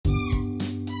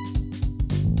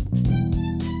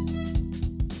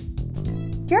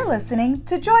You're listening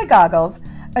to Joy Goggles,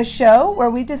 a show where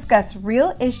we discuss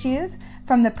real issues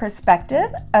from the perspective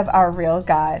of our real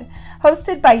God.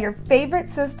 Hosted by your favorite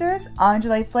sisters,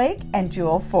 Angela Flake and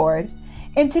Jewel Ford.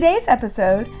 In today's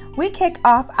episode, we kick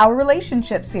off our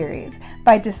relationship series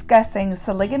by discussing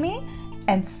polygamy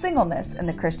and singleness in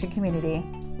the Christian community.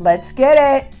 Let's get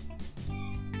it!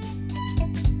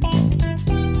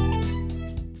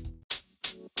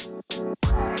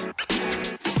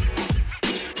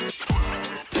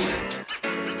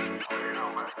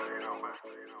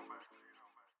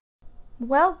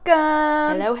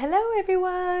 Welcome! Hello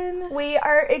everyone! We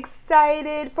are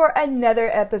excited for another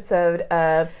episode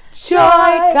of Joy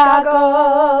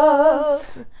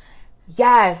Goggles!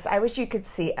 Yes, I wish you could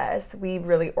see us. We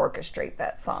really orchestrate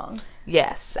that song.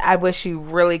 Yes, I wish you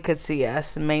really could see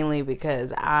us, mainly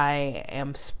because I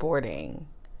am sporting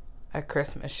a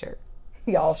Christmas shirt.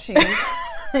 Y'all, she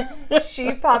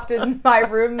popped in my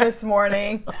room this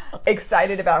morning,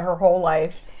 excited about her whole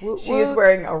life. She is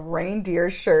wearing a reindeer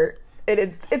shirt.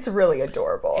 It's really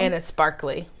adorable. And it's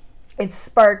sparkly. It's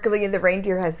sparkly. The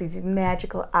reindeer has these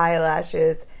magical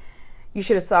eyelashes. You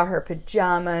should have saw her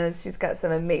pajamas. She's got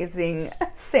some amazing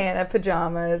Santa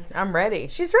pajamas. I'm ready.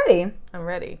 She's ready. I'm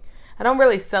ready. I don't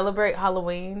really celebrate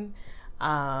Halloween.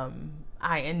 I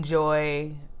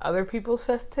enjoy other people's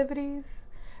festivities.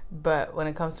 But when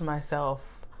it comes to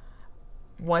myself,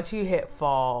 once you hit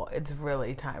fall, it's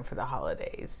really time for the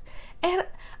holidays. And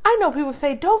I know people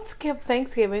say, don't skip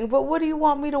Thanksgiving, but what do you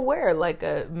want me to wear? Like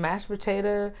a mashed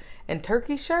potato and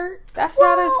turkey shirt? That's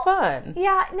not as fun.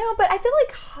 Yeah, no, but I feel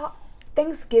like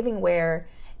Thanksgiving wear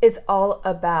is all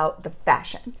about the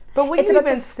fashion. But when it's you about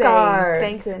even the say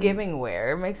scarves Thanksgiving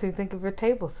wear, it makes me think of your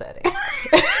table setting.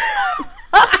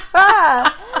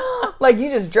 Like you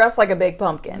just dress like a big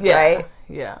pumpkin, right?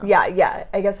 Yeah.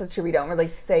 I guess that's true. We don't really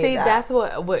say that. That's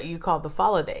what you call the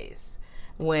holidays.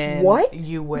 When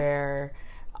you wear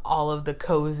all of the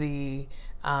cozy,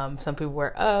 some people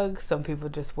wear Uggs, some people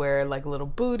just wear like little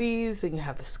booties, and you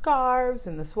have the scarves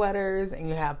and the sweaters, and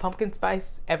you have pumpkin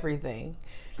spice everything.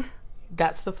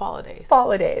 That's the holidays.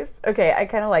 Holidays. Okay, I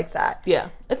kind of like that. Yeah,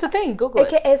 it's a thing. Google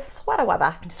it. AKA sweater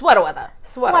weather. Sweater weather.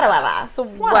 Sweater weather.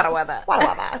 Sweater weather. Sweater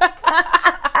weather.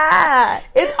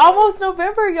 It's almost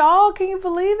November, y'all. Can you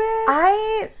believe it?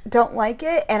 I don't like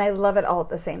it, and I love it all at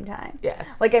the same time.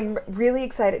 Yes. Like, I'm really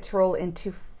excited to roll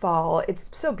into fall.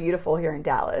 It's so beautiful here in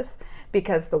Dallas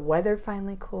because the weather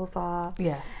finally cools off.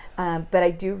 Yes. But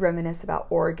I do reminisce about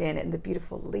Oregon and the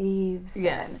beautiful leaves.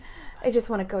 Yes. And I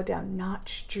just want to go down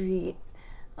Notch Street.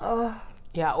 Oh.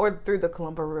 Yeah, or through the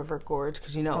Columbia River Gorge,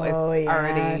 because it's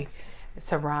already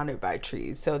surrounded by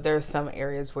trees. So there's some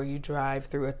areas where you drive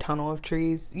through a tunnel of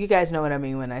trees. You guys know what I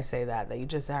mean when I say that you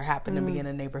just happen to be in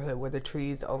a neighborhood where the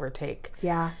trees overtake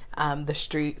the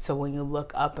street. So when you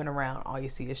look up and around, all you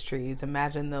see is trees.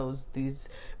 Imagine these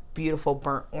beautiful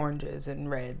burnt oranges and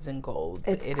reds and golds.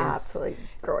 It is absolutely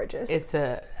gorgeous. It's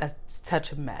a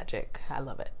touch of magic. I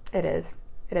love it. It is.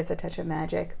 It is a touch of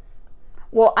magic.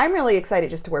 Well, I'm really excited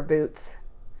just to wear boots.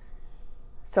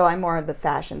 So I'm more on the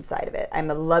fashion side of it. I'm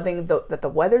loving that the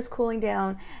weather's cooling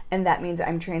down, and that means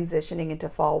I'm transitioning into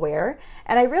fall wear.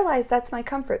 And I realize that's my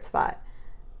comfort spot.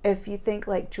 If you think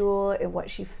like Jewel and what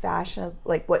she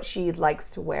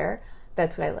likes to wear,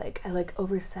 that's what I like. I like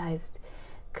oversized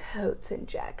coats and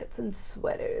jackets and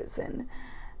sweaters and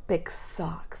big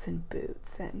socks and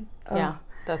boots and yeah.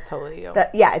 That's totally you.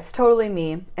 It's totally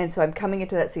me. And so I'm coming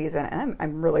into that season, and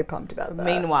I'm really pumped about that.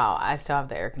 Meanwhile, I still have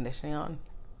the air conditioning on.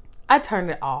 I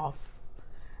turned it off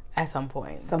at some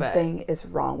point. Something is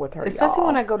wrong with her, especially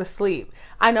when I go to sleep.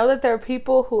 I know that there are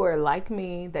people who are like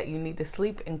me, that you need to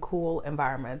sleep in cool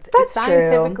environments. That's it's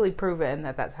scientifically proven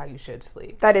that that's how you should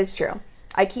sleep. That is true.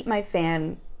 I keep my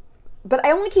fan, but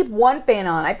I only keep one fan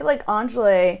on. I feel like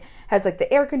Angela has like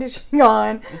the air conditioning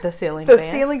on, the ceiling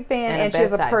fan, and she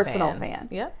has a personal fan.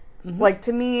 Yeah. Mm-hmm. Like,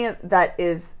 to me, that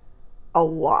is a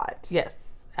lot.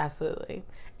 Yes, absolutely.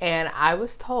 And I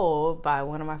was told by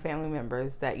one of my family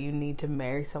members that you need to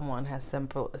marry someone who has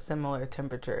similar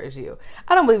temperature as you.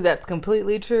 I don't believe that's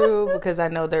completely true because I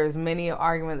know there's many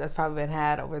argument that's probably been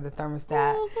had over the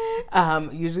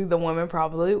thermostat. Usually the women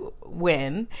probably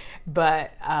win,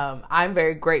 but I'm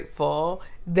very grateful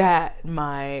that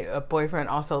my boyfriend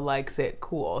also likes it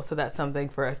cool. So that's something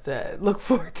for us to look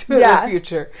forward to in the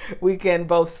future. We can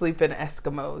both sleep in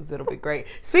Eskimos. It'll be great.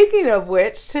 Speaking of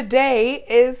which, today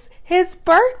is his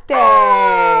birthday.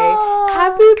 Oh.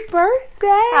 Happy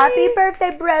birthday. Happy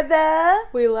birthday, brother.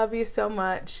 We love you so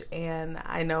much, and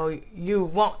I know you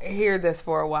won't hear this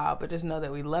for a while, but just know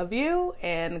that we love you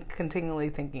and continually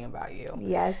thinking about you.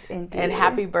 Yes, indeed. And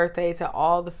happy birthday to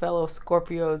all the fellow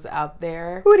Scorpios out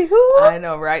there. Hooty hoo. I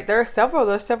know, right? There's several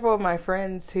of my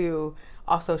friends who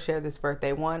also share this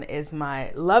birthday. One is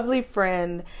my lovely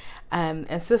friend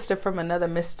and sister from another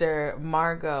Mr.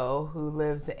 Margot, who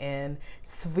lives in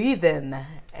Sweden.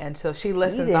 And so she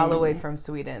listens all the way from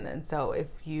Sweden. And so if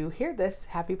you hear this,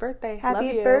 happy birthday. Happy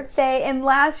Love you. birthday. And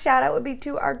last shout out would be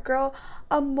to our girl,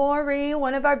 Amori,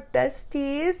 one of our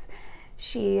besties.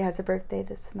 She has a birthday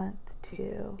this month,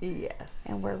 too. Yes.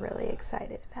 And we're really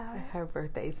excited about it. Her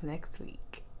birthday's next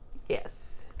week.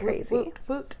 Yes. Crazy. Woot, woot,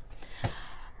 woot.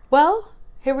 Well,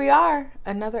 here we are.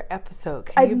 Another episode.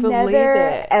 Can you believe Another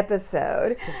it?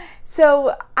 episode.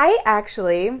 So I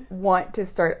actually want to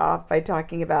start off by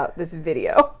talking about this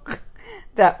video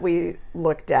that we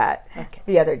looked at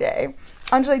the other day.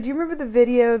 Anjali, do you remember the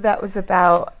video that was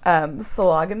about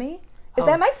sologamy?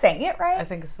 Am I saying it right? I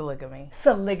think it's polygamy.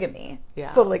 Soligamy.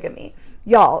 Yeah. Soligamy.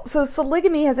 Y'all, so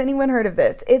soligamy, has anyone heard of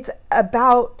this? It's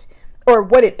about, or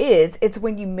what it is, it's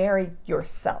when you marry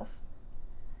yourself.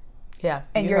 Yeah.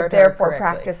 And you're therefore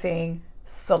practicing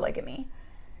soligamy.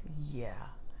 Yeah.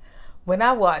 When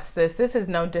I watch this is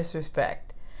no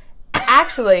disrespect.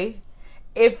 Actually,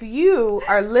 if you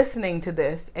are listening to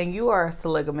this and you are a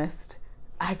sologamist,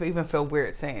 I even feel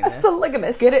weird saying this. A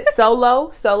sologamist. Get it?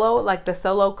 Solo, like the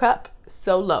solo cup.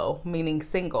 Solo, meaning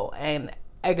single, and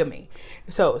egamy.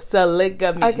 So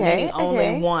soligamy, meaning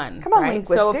only one. Come on, right?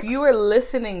 linguistics. So if you are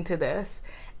listening to this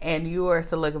and you are a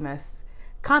sologamist,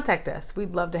 contact us.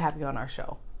 We'd love to have you on our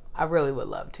show. I really would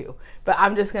love to. But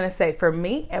I'm just going to say, for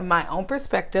me and my own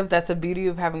perspective, that's the beauty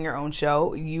of having your own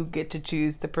show. You get to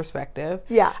choose the perspective.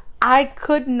 Yeah. I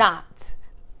could not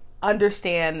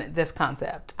understand this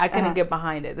concept. I couldn't get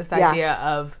behind it. This idea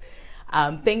of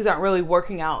things aren't really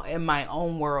working out in my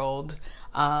own world.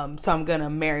 So I'm going to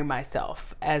marry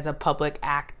myself as a public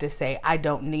act to say I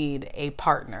don't need a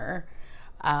partner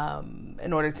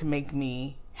in order to make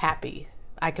me happy.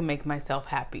 I can make myself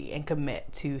happy and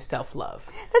commit to self-love.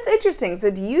 That's interesting.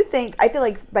 So do you think, I feel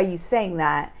like by you saying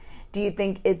that, do you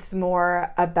think it's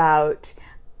more about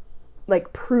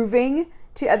like proving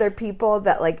to other people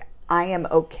that like I am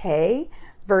okay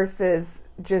versus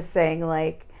just saying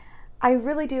like, I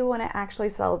really do want to actually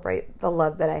celebrate the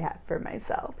love that I have for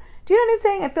myself? Do you know what I'm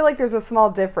saying? I feel like there's a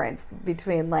small difference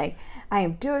between like, I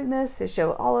am doing this to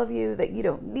show all of you that you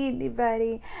don't need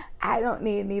anybody. I don't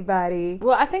need anybody.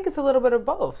 Well, I think it's a little bit of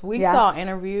both. We saw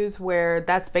interviews where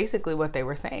that's basically what they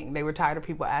were saying. They were tired of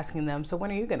people asking them, so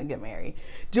when are you going to get married?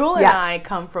 Jewel and I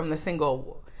come from the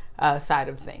single side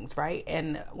of things, right?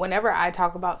 And whenever I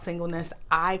talk about singleness,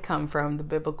 I come from the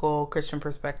biblical Christian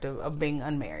perspective of being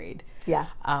unmarried. Yeah.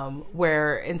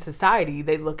 Where in society,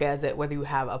 they look at it whether you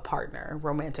have a partner,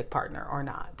 romantic partner or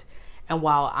not. And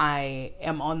while I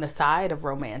am on the side of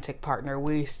romantic partner,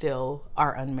 we still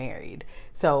are unmarried.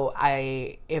 So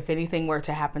if anything were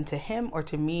to happen to him or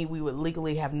to me, we would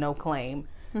legally have no claim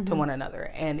to one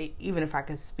another. And even if I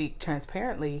could speak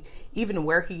transparently, even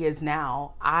where he is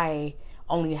now, I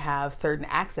only have certain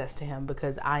access to him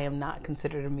because I am not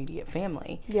considered immediate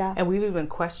family. Yeah. And we've even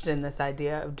questioned this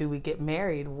idea of, do we get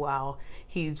married while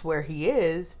he's where he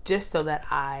is, just so that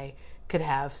I could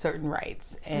have certain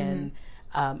rights and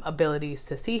abilities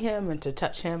to see him and to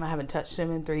touch him. I haven't touched him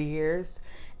in 3 years.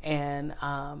 And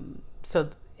so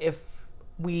if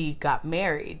we got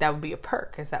married, that would be a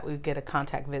perk, is that we get a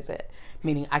contact visit,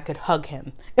 meaning I could hug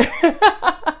him.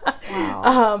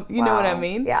 Wow. You know what I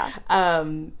mean? Yeah.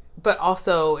 But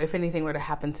also, if anything were to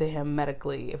happen to him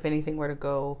medically, if anything were to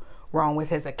go wrong with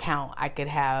his account, I could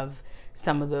have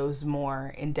some of those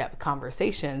more in-depth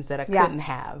conversations that I couldn't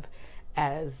have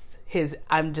as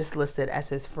I'm just listed as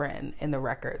his friend in the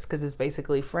records, because it's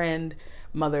basically friend,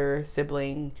 mother,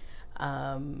 sibling,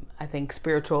 I think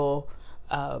spiritual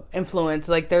influence.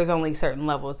 Like, there's only certain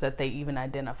levels that they even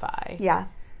identify. Yeah.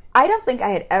 I don't think I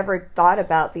had ever thought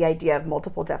about the idea of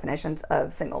multiple definitions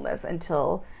of singleness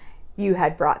until you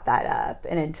had brought that up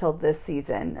and until this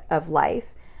season of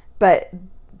life. But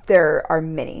there are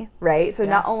many, right? So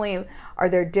not only are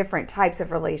there different types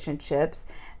of relationships,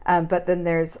 but then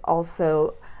there's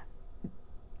also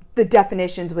the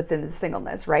definitions within the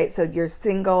singleness, right? So you're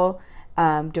single,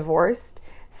 divorced,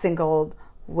 single,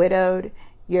 widowed.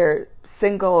 You're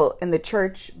single in the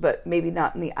church, but maybe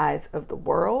not in the eyes of the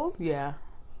world. Yeah.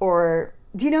 Or,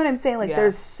 do you know what I'm saying? Like,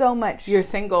 there's so much. You're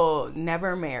single,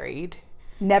 never married.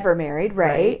 Never married,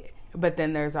 right? But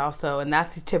then there's also, and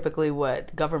that's typically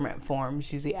what government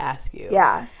forms usually ask you.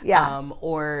 Yeah. Yeah.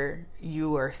 Or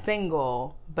you are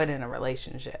single, but in a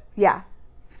relationship. Yeah.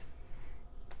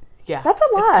 Yeah. That's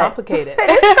a lot. It's complicated.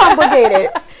 It is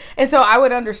complicated. And so I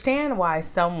would understand why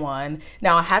someone,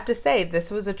 now I have to say, this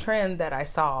was a trend that I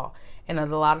saw in a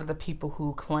lot of the people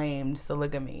who claimed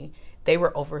polygamy. They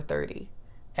were over 30.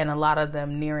 And a lot of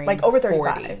them nearing like over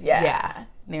 35. 40. Yeah. Yeah.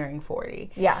 Nearing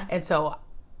 40. Yeah. And so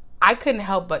I couldn't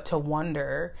help but to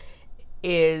wonder,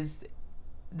 is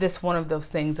this one of those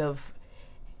things of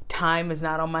time is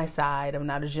not on my side? I'm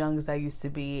not as young as I used to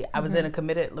be. I was in a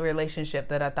committed relationship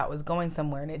that I thought was going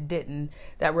somewhere and it didn't.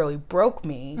 That really broke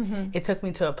me. It took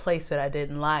me to a place that I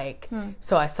didn't like.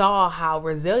 So I saw how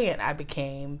resilient I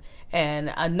became.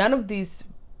 And none of these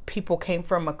people came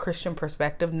from a Christian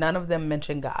perspective. None of them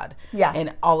mentioned God. Yeah.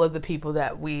 And all of the people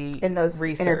that we in those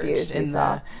interviews in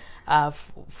saw.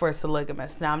 For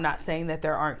polygamists. Now, I'm not saying that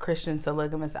there aren't Christian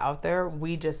polygamists out there.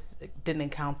 We just didn't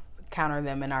encounter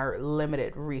them in our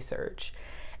limited research.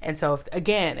 And so,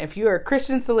 if you're a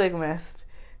Christian polygamist,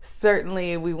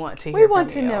 certainly we want to hear from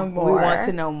you. know more. We want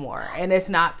to know more. And it's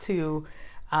not to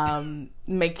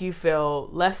make you feel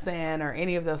less than or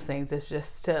any of those things. It's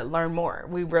just to learn more.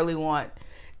 We really want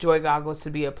Joy Goggles to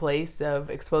be a place of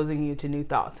exposing you to new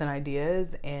thoughts and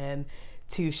ideas and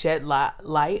to shed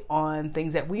light on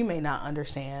things that we may not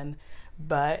understand,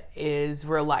 but is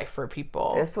real life for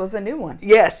people. This was a new one.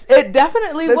 Yes, it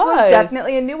definitely was. This was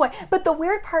definitely a new one. But the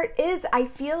weird part is, I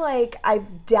feel like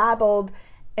I've dabbled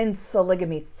in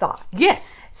polygamy thought.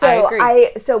 Yes, so I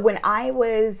agree. So when I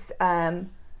was, I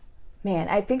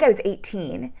think I was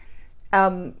 18.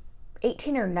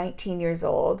 18 or 19 years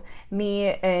old,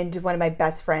 me and one of my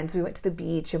best friends, we went to the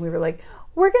beach and we were like,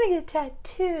 we're going to get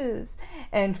tattoos.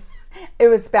 And it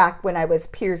was back when I was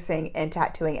piercing and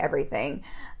tattooing everything.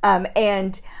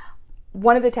 And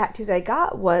one of the tattoos I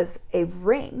got was a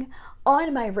ring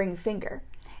on my ring finger.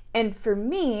 And for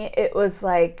me, it was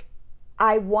like,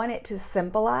 I want it to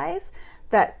symbolize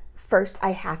that first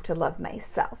I have to love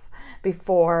myself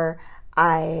before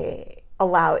I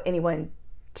allow anyone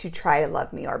to try to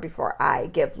love me or before I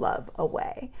give love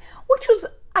away, which was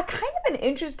a kind of an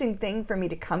interesting thing for me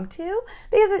to come to,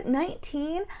 because at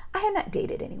 19, I had not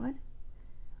dated anyone.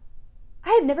 I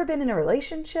had never been in a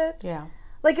relationship. Yeah.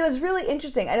 Like, it was really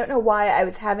interesting. I don't know why I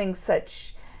was having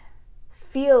such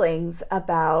feelings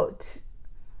about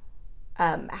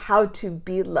how to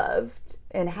be loved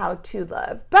and how to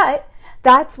love. But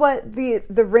that's what the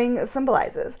ring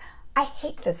symbolizes. I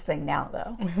hate this thing now,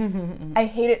 though. I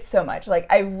hate it so much. Like,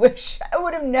 I wish I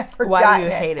would have never Why gotten do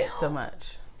you it. hate it so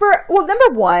much? Well,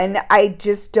 number one, I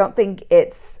just don't think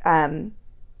it's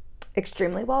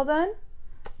extremely well done.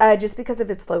 Just because of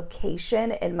its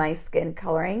location and my skin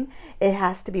coloring, it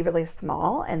has to be really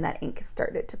small, and that ink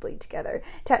started to bleed together.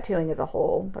 Tattooing as a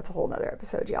whole, that's a whole nother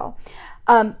episode, y'all.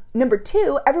 Number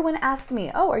two, everyone asks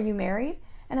me, oh, are you married?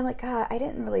 And I'm like, God, I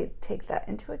didn't really take that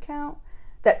into account.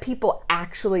 That people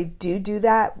actually do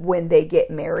that when they get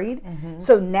married. Mm-hmm.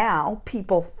 So now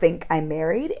people think I'm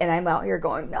married, and I'm out here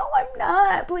going, no, I'm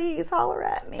not. Please holler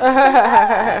at me.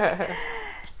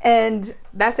 And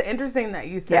that's interesting that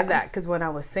you said that, because when I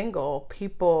was single,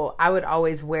 I would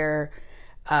always wear,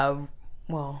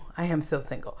 well, I am still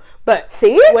single, but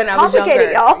see, it's when I was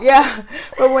younger, y'all. Yeah,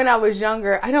 but when I was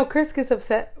younger, I know Chris gets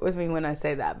upset with me when I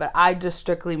say that, but I just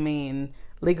strictly mean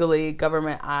legally,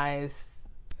 government eyes.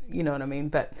 You know what I mean?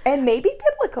 And maybe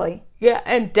biblically. Yeah,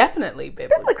 and definitely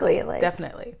biblically. Like.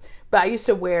 Definitely. But I used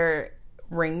to wear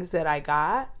rings that I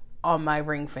got on my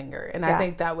ring finger. And I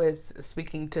think that was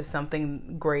speaking to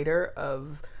something greater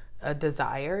of a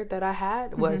desire that I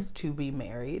had, was to be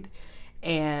married.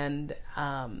 And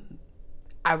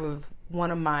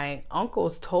one of my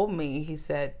uncles told me, he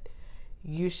said,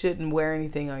 you shouldn't wear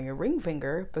anything on your ring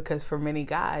finger, because for many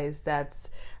guys, that's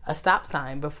a stop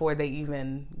sign before they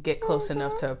even get close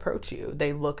enough to approach you.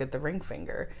 They look at the ring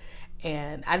finger.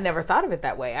 And I never thought of it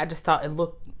that way. I just thought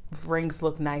rings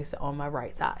look nice on my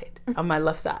right side, on my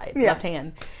left side, left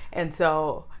hand. And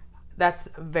so that's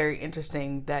very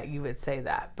interesting that you would say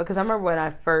that, because I remember when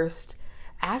I first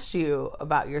asked you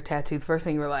about your tattoos, first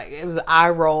thing you were like, it was an eye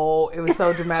roll. It was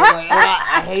so dramatic. Like,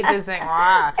 I hate this thing.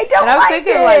 I don't. And I was like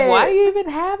thinking, it. like, why do you even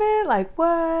have it? Like,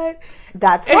 what?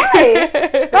 That's why.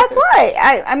 That's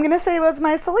why. I'm gonna say it was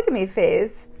my polygamy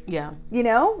phase. Yeah. You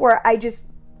know, where I just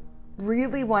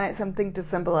really wanted something to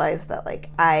symbolize that, like,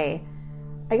 I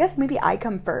guess maybe I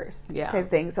come first,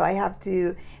 type thing. So I have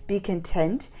to be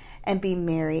content and be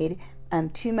married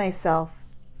to myself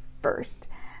first.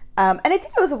 And I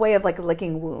think it was a way of, like,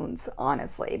 licking wounds,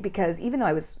 honestly, because even though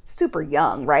I was super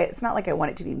young, right? It's not like I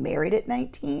wanted to be married at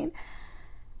 19.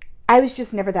 I was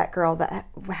just never that girl that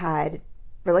had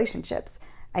relationships.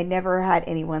 I never had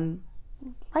anyone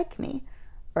like me,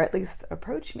 or at least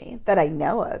approach me, that I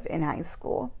know of in high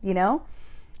school, you know?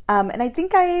 And I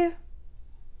think I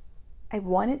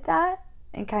wanted that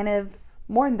and kind of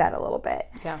mourned that a little bit.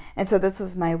 Yeah. And so this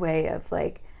was my way of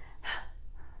like,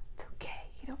 it's okay.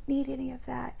 You don't need any of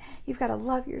that. You've got to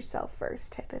love yourself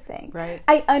first, type of thing. Right.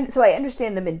 So I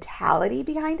understand the mentality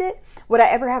behind it. Would I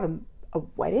ever have a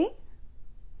wedding?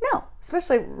 No.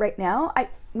 Especially right now.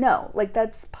 No. Like,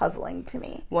 that's puzzling to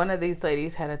me. One of these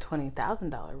ladies had a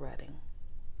 $20,000 wedding.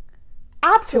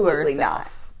 Absolutely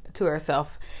not. To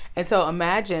herself. And so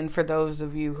imagine, for those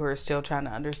of you who are still trying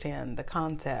to understand the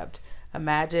concept,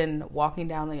 imagine walking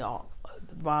down the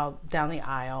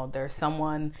aisle, there's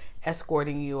someone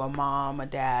escorting you, a mom, a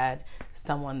dad,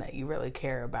 someone that you really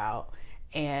care about,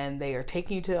 and they are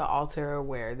taking you to the altar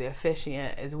where the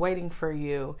officiant is waiting for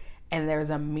you, and there's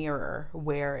a mirror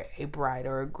where a bride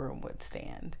or a groom would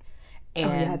stand.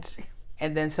 And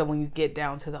and then so when you get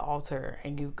down to the altar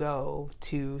and you go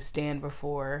to stand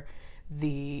before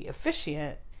the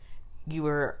officiant, you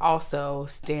are also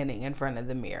standing in front of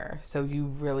the mirror. So you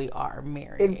really are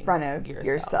marrying in front of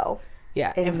yourself.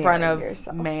 Yeah, in front of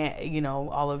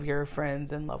all of your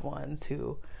friends and loved ones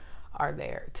who are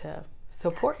there to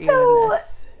support you in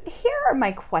this. Here are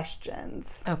my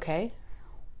questions. Okay.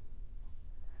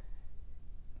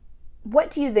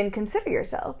 What do you then consider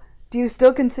yourself? Do you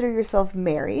still consider yourself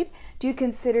married? Do you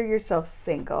consider yourself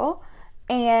single?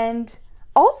 And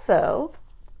also,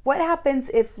 what happens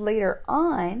if later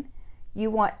on you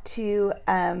want to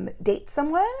date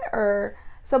someone or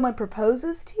someone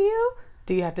proposes to you?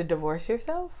 Do you have to divorce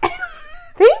yourself? I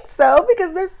think so,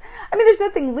 because there's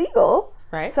nothing legal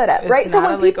set up, right? It's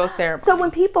not a legal ceremony. So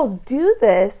when people do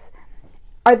this,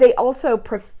 are they also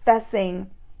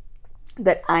professing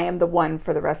that I am the one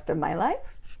for the rest of my life?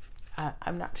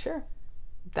 I'm not sure.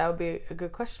 That would be a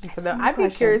good question for them. I'd be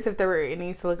curious if there were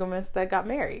any polygamists that got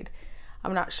married.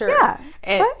 I'm not sure. Yeah.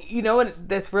 And you know what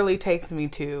this really takes me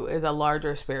to is a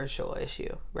larger spiritual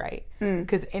issue, right?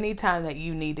 Because anytime that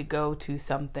you need to go to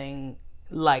something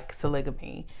like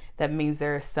polygamy, that means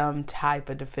there is some type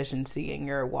of deficiency in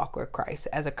your walk with Christ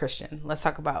as a Christian. Let's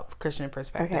talk about Christian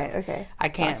perspective. Okay. I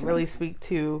can't really speak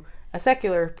to a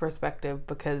secular perspective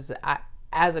because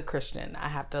as a Christian, I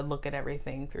have to look at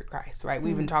everything through Christ, right?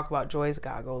 We even talk about Joy's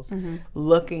goggles,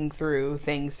 looking through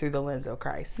things through the lens of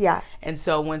Christ. Yeah. And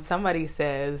so when somebody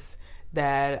says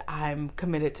that I'm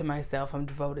committed to myself, I'm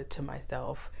devoted to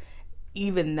myself,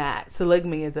 even that,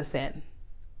 polygamy is a sin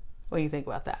when you think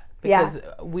about that. Because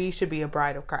we should be a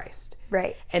bride of Christ.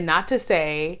 Right. And not to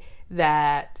say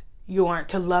that you aren't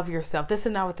to love yourself. This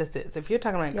is not what this is. If you're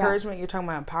talking about encouragement, you're talking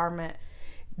about empowerment,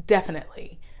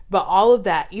 definitely. But all of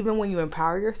that, even when you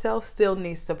empower yourself, still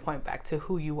needs to point back to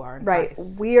who you are in Christ.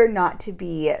 Right. We are not to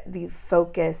be the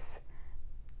focus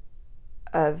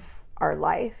of our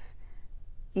life.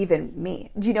 Even me.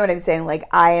 Do you know what I'm saying? Like,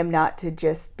 I am not to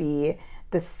just be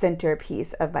the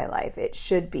centerpiece of my life. It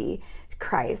should be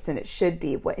Christ, and it should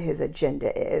be what his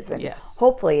agenda is. And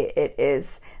hopefully it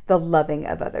is the loving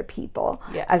of other people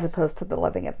as opposed to the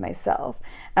loving of myself.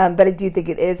 But I do think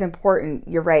it is important.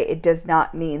 You're right. It does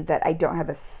not mean that I don't have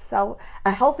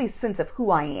a healthy sense of who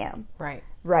I am. Right.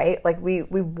 Right. Like we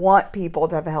want people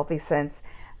to have a healthy sense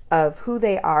of who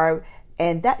they are,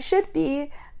 and that should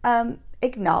be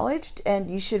acknowledged,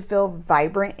 and you should feel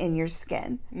vibrant in your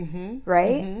skin.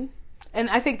 Right. And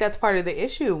I think that's part of the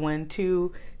issue when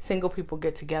two single people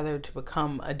get together to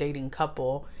become a dating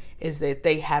couple, is that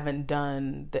they haven't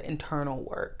done the internal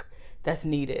work that's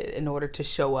needed in order to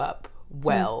show up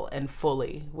well and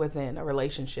fully within a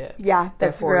relationship. Yeah,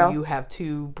 that's Therefore, real. you have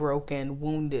two broken,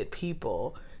 wounded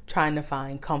people trying to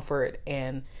find comfort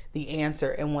and the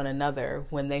answer in one another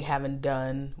when they haven't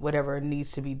done whatever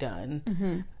needs to be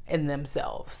done in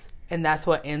themselves. And that's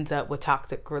what ends up with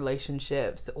toxic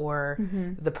relationships, or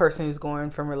the person who's going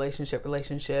from relationship,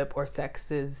 or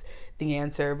sex is the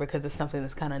answer because it's something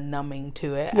that's kind of numbing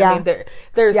to it. Yeah. I mean,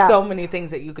 there's so many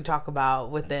things that you could talk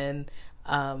about within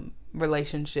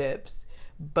relationships.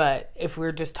 But if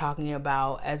we're just talking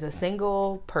about as a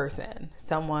single person,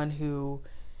 someone who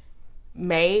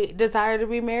may desire to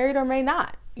be married or may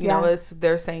not. You know,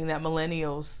 they're saying that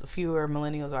fewer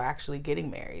millennials are actually getting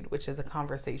married, which is a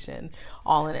conversation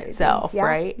all in itself,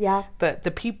 right? Yeah. But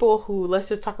the people who, let's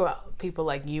just talk about people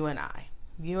like you and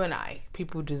I,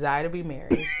 people who desire to be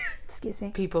married. Excuse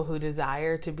me. People who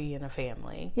desire to be in a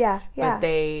family. Yeah. But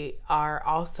they are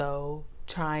also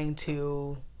trying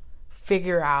to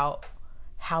figure out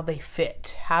how they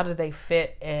fit. How do they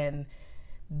fit in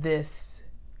this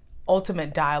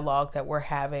ultimate dialogue that we're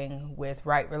having with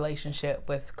right relationship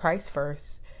with Christ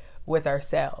first, with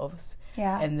ourselves,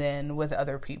 and then with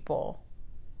other people.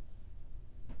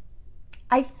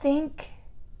 I think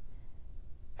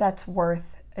that's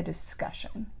worth a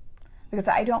discussion, because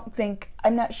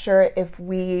I'm not sure if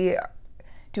we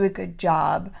do a good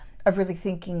job of really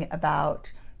thinking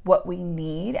about what we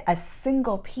need as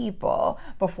single people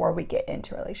before we get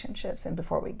into relationships and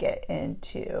before we get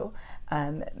into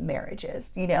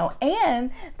marriages,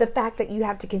 and the fact that you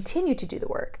have to continue to do the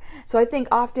work. So I think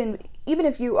often, even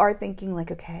if you are thinking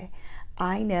like, okay,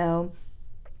 I know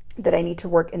that I need to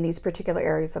work in these particular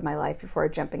areas of my life before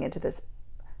jumping into this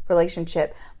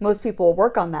relationship, most people will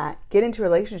work on that, get into a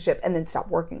relationship, and then stop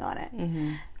working on it.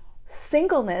 Mm-hmm.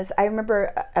 Singleness, I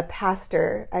remember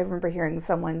hearing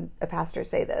a pastor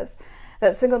say this,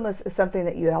 that singleness is something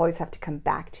that you always have to come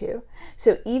back to.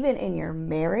 So even in your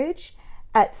marriage,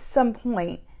 at some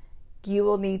point, you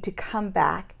will need to come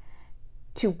back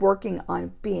to working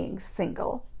on being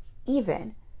single,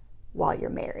 even while you're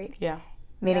married. Yeah.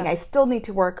 Meaning I still need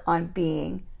to work on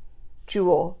being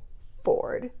Jewel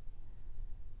Ford,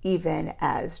 even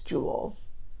as Jewel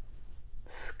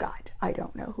Scott. I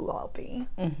don't know who I'll be.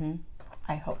 Mm-hmm.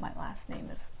 I hope my last name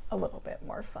is a little bit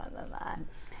more fun than that.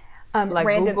 Like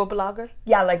Google blogger?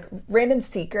 Yeah, like random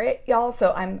secret, y'all.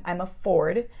 So I'm a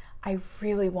Ford. I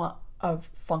really want a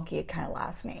funky kind of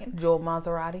last name. Jewel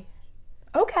Maserati?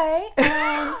 Okay.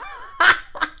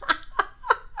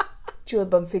 Jewel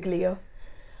Bonfiglio.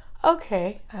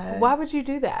 Okay. Why would you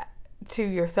do that to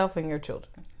yourself and your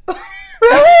children?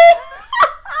 Really?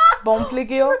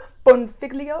 Bonfiglio?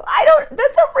 Bonfiglio?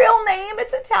 That's a real name.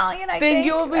 It's Italian, I think. Then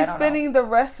you'll be spending the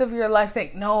rest of your life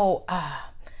saying, no,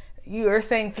 you are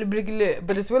saying Flibiglio,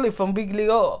 but it's really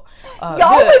Bonfiglio.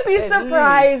 Y'all would be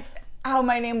surprised how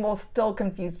my name will still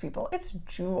confuse people. It's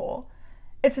Jewel.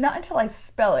 It's not until I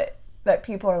spell it that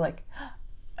people are like,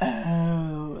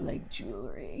 oh, like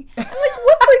jewelry. I'm like,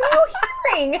 what were you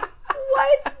hearing?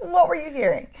 What were you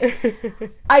hearing?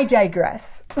 I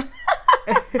digress.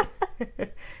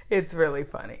 It's really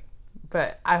funny.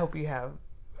 But I hope you have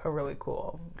a really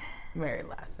cool married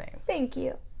last name. Thank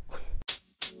you.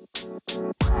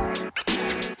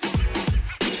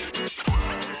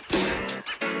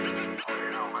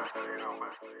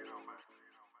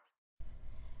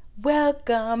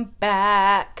 Welcome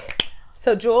back.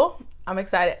 So, Jewel, I'm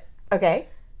excited. Okay.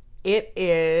 It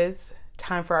is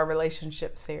time for our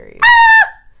relationship series.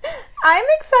 I'm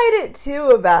excited too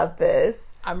about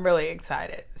this. I'm really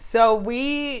excited. So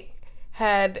we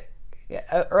had,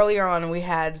 earlier on, we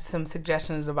had some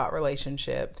suggestions about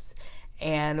relationships,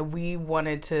 and we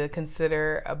wanted to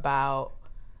consider about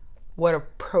what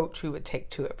approach we would take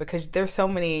to it, because there's so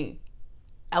many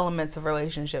elements of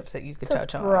relationships that you could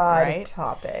touch on, right? Broad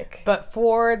topic. But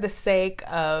for the sake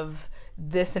of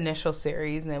this initial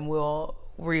series, and we'll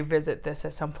revisit this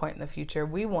at some point in the future,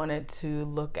 we wanted to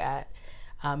look at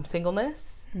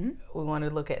singleness. Mm-hmm. We wanted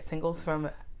to look at singleness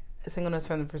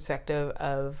from the perspective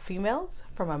of females,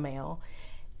 from a male,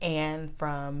 and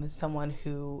from someone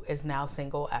who is now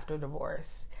single after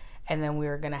divorce. And then we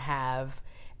were going to have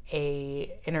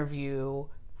a interview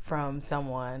from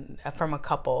a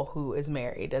couple who is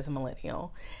married as a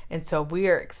millennial. And so we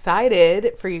are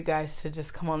excited for you guys to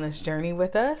just come on this journey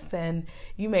with us. And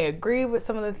you may agree with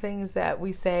some of the things that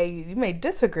we say. You may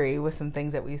disagree with some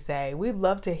things that we say. We'd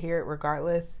love to hear it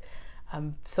regardless.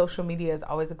 Social media is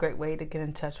always a great way to get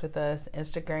in touch with us.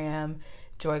 Instagram,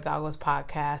 Joy Goggles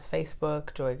Podcast.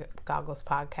 Facebook, Joy Goggles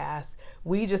Podcast.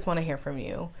 We just want to hear from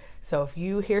you. So if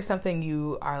you hear something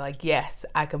you are like, yes,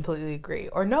 I completely agree,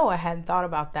 or no, I hadn't thought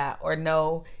about that, or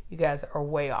no, you guys are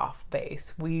way off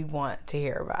base, we want to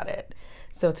hear about it.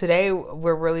 So today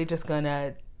we're really just going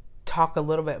to talk a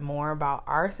little bit more about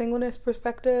our singleness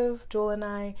perspective, Jewel and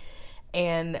I,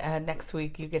 and next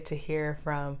week you get to hear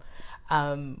from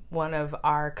one of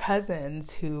our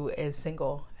cousins who is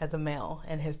single as a male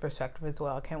and his perspective as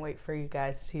well. I can't wait for you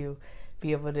guys to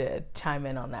be able to chime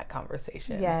in on that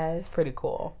conversation. Yes. It's pretty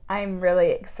cool. I'm really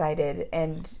excited.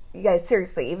 And you guys,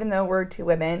 seriously, even though we're two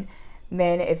women,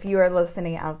 men, if you are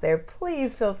listening out there,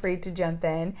 please feel free to jump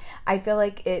in. I feel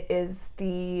like it is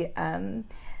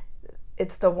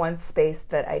it's the one space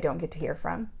that I don't get to hear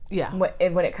from. Yeah.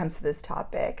 When it comes to this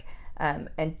topic.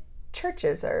 And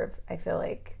churches are, I feel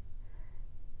like,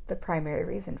 the primary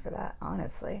reason for that,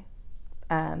 honestly.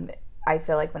 I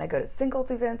feel like when I go to singles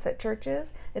events at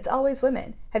churches, it's always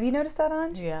women. Have you noticed that,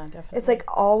 Anj? Yeah, definitely. It's like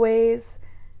always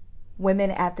women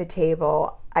at the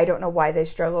table. I don't know why they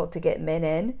struggle to get men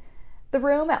in the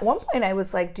room. At one point I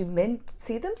was like, do men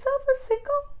see themselves as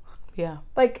single? Yeah.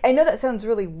 Like, I know that sounds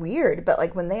really weird, but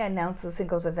like when they announce the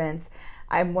singles events,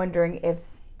 I'm wondering if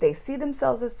they see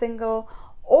themselves as single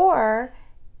or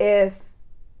if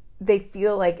they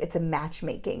feel like it's a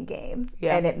matchmaking game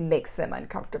and it makes them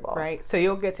uncomfortable. Right. So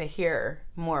you'll get to hear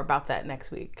more about that next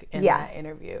week in that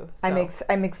interview. So.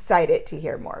 I'm excited to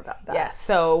hear more about that. Yeah.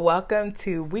 So welcome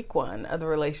to week 1 of the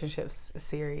relationships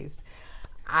series.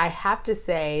 I have to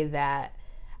say that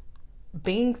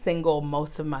being single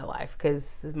most of my life,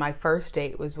 because my first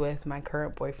date was with my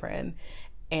current boyfriend,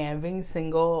 and being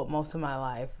single most of my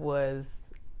life was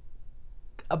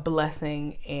a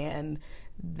blessing and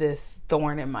this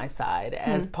thorn in my side,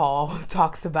 as Paul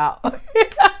talks about.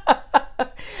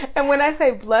 And when I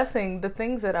say blessing, the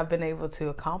things that I've been able to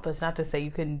accomplish, not to say you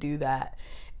couldn't do that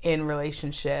in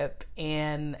relationship,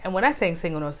 and when I say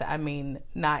singleness, I mean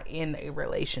not in a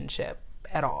relationship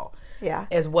at all,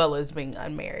 as well as being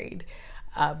unmarried,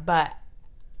 but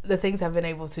the things I've been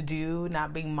able to do,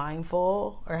 not being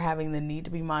mindful or having the need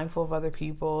to be mindful of other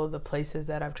people, the places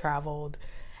that I've traveled,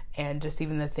 and just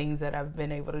even the things that I've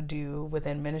been able to do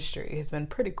within ministry has been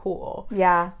pretty cool.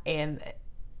 Yeah. And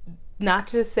not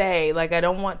to say, like, I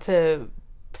don't want to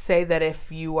say that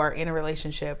if you are in a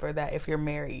relationship or that if you're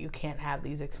married, you can't have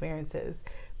these experiences.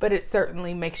 But it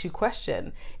certainly makes you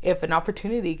question, if an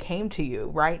opportunity came to you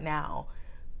right now,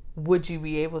 would you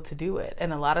be able to do it?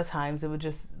 And a lot of times it would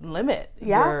just limit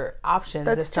your options.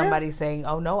 If somebody's saying,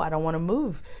 oh no, I don't want to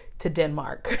move to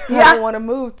Denmark. I don't want to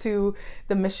move to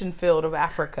the mission field of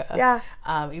Africa.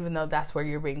 Even though that's where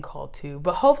you're being called to.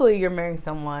 But hopefully you're marrying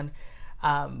someone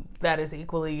that is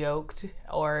equally yoked,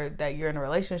 or that you're in a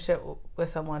relationship with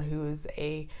someone who is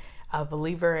a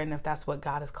believer, and if that's what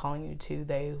God is calling you to,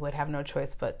 they would have no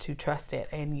choice but to trust it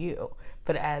in you.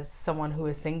 But as someone who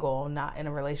is single, not in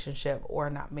a relationship or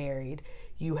not married,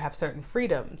 you have certain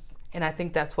freedoms. And I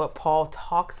think that's what Paul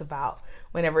talks about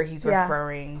whenever he's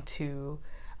referring to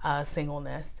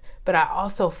singleness. But I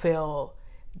also feel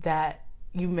that,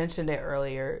 you mentioned it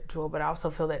earlier, Jewel, but I also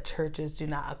feel that churches do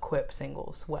not equip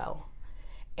singles well.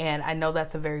 And I know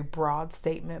that's a very broad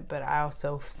statement, but I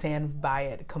also stand by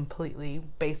it completely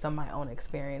based on my own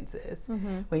experiences.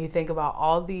 When you think about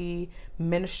all the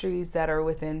ministries that are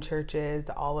within churches,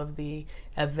 all of the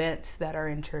events that are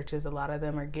in churches, a lot of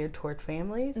them are geared toward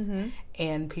families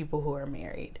and people who are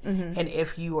married. And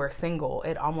if you are single,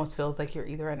 it almost feels like you're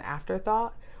either an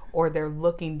afterthought, or they're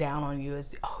looking down on you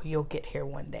as, oh, you'll get here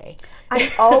one day.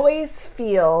 I always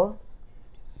feel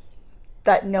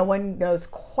that no one knows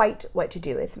quite what to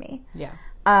do with me. Yeah.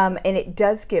 And it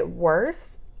does get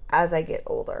worse as I get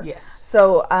older. Yes.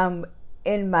 So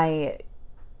in my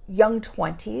young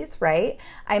 20s, right,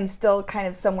 I'm still kind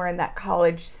of somewhere in that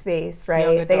college space,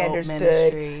 right? They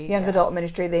understood young adult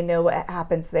ministry. They know what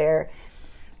happens there.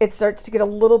 It starts to get a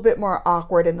little bit more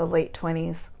awkward in the late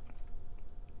 20s.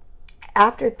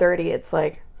 After 30, it's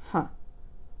like,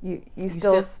 You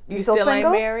still single?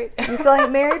 Ain't married? You still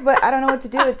ain't married, but I don't know what to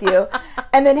do with you.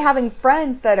 And then having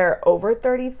friends that are over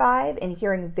 35 and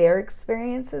hearing their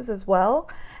experiences as well.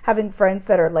 Having friends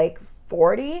that are like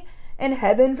 40 and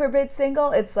heaven forbid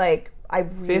single. It's like, I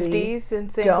really 50s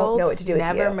and single, don't know what to do with you.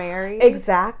 Never married.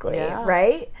 Exactly,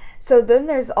 right? So then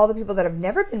there's all the people that have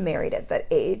never been married at that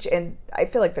age. And I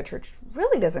feel like the church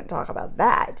really doesn't talk about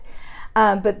that.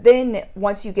 But then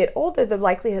once you get older, the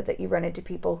likelihood that you run into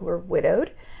people who are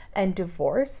widowed and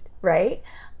divorced, right,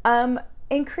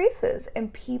 increases.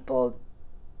 And people,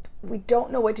 we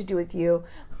don't know what to do with you.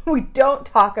 We don't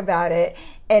talk about it.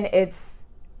 And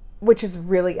which is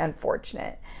really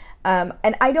unfortunate.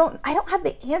 And I don't have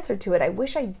the answer to it. I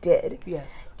wish I did.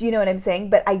 Yes. Do you know what I'm saying?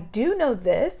 But I do know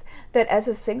this, that as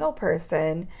a single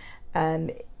person,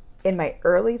 in my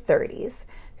early 30s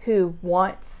who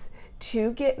wants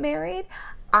to get married,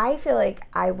 I feel like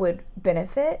I would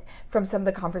benefit from some of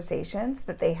the conversations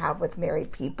that they have with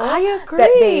married people. I agree.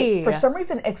 That they, for some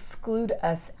reason, exclude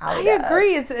us out of. I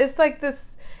agree. It's like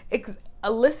this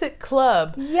illicit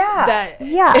club. Yeah.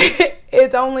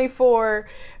 It's only for,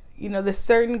 this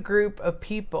certain group of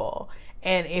people.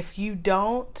 And if you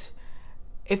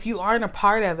aren't a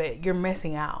part of it, you're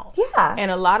missing out. Yeah.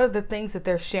 And a lot of the things that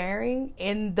they're sharing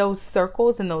in those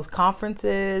circles, in those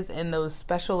conferences, and those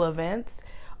special events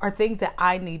are things that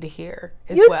I need to hear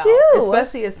as well. You do.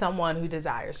 Especially as someone who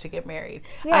desires to get married.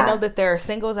 Yeah. I know that there are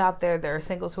singles out there. There are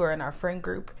singles who are in our friend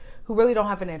group who really don't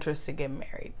have an interest in getting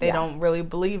married. They don't really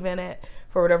believe in it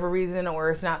for whatever reason,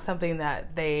 or it's not something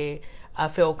that they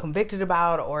feel convicted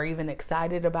about or even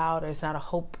excited about, or it's not a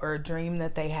hope or a dream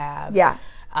that they have. Yeah.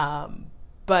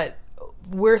 But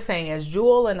we're saying, as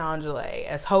Jewel and Angela,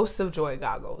 as hosts of Joy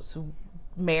Goggles,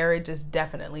 marriage is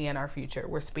definitely in our future.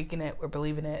 We're speaking it. We're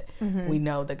believing it. We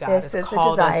know that God has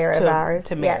called us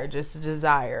to marriage. Yes. It's a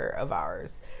desire of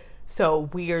ours. So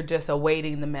we are just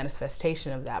awaiting the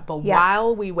manifestation of that. But Yeah.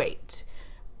 while we wait,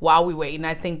 and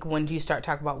I think when you start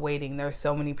talking about waiting, there's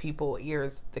so many people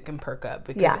ears that can perk up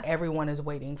because Yeah. everyone is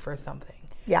waiting for something.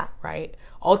 Yeah. Right?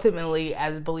 Ultimately,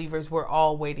 as believers, we're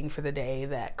all waiting for the day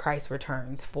that Christ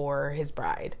returns for his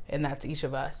bride. And that's each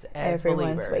of us as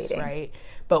Everyone's believers, waiting. right?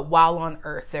 But while on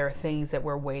earth, there are things that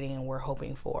we're waiting and we're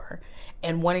hoping for.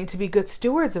 And wanting to be good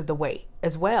stewards of the wait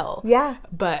as well. Yeah.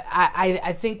 But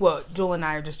I think what Joel and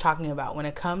I are just talking about, when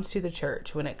it comes to the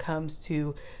church, when it comes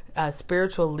to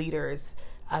spiritual leaders,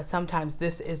 sometimes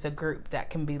this is a group that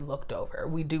can be looked over.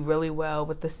 We do really well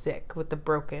with the sick, with the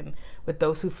broken, with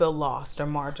those who feel lost or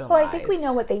marginalized. Well, I think we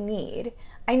know what they need.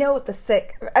 I know what the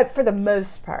sick, for the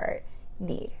most part,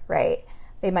 need, right?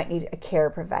 They might need a care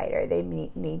provider. They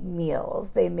need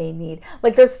meals. They may need,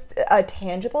 like, there's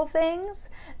tangible things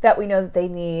that we know that they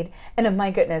need. And oh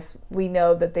my goodness, we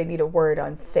know that they need a word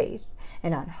on faith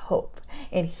and on hope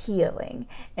and healing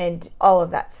and all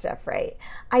of that stuff, right?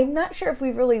 I'm not sure if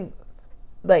we've really,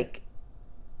 like,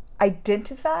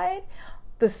 identified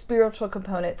the spiritual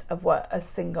components of what a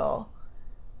single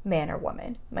man or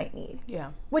woman might need.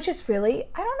 Yeah. Which is really,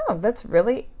 I don't know, that's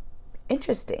really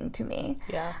interesting to me.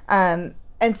 Yeah.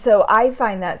 And so I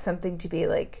find that something to be,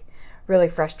 like, really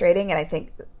frustrating. And I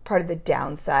think part of the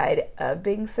downside of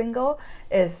being single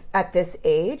is, at this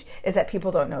age, is that people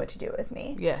don't know what to do with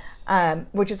me. Yes.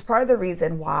 Which is part of the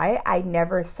reason why I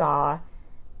never saw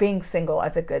being single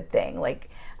as a good thing. Like,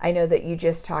 I know that you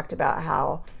just talked about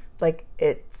how, like,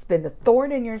 it's been the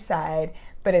thorn in your side,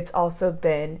 but it's also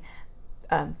been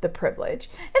the privilege.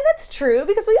 And that's true,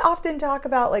 because we often talk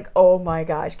about, like, oh my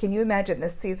gosh, can you imagine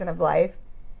this season of life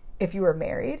if you were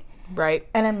married? Right.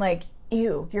 And I'm like,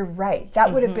 ew, you're right.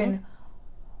 That would have been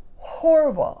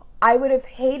horrible. I would have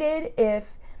hated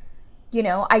if, you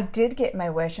know, I did get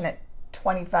my wish and at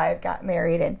 25 got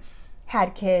married and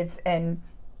had kids. And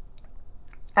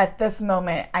at this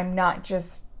moment, I'm not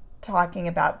just talking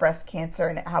about breast cancer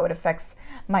and how it affects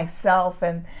myself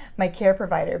and my care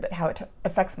provider, but how it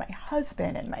affects my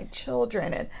husband and my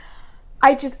children. And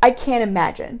I can't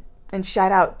imagine. And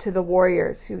shout out to the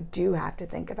warriors who do have to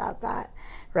think about that,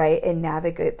 right? And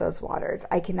navigate those waters.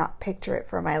 I cannot picture it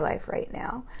for my life right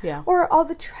now. Yeah. Or all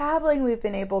the traveling we've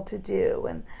been able to do,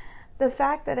 and the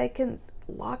fact that I can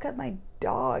lock up my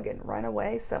dog and run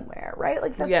away somewhere, right?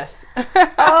 Like, that's, Yes.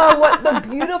 oh, what the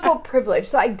beautiful privilege.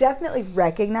 So I definitely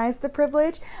recognize the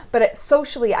privilege, but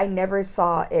socially, I never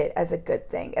saw it as a good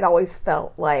thing. It always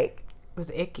felt like It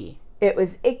was icky. It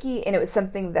was icky, and it was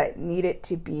something that needed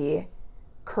to be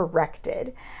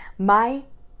corrected. My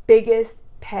biggest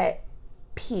pet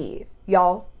peeve,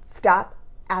 y'all, stop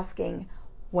asking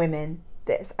women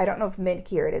this. I don't know if men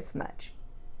hear it as much,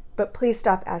 but please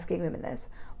stop asking women this.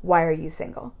 Why are you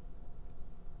single?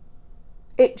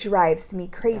 It drives me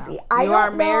crazy. Yeah. I You don't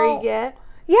aren't married know. yet?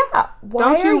 Yeah.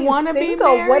 Why Don't you are you wanna be single?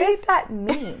 What married? does that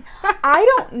mean? I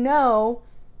don't know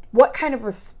what kind of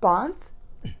response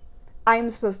I'm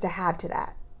supposed to have to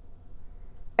that.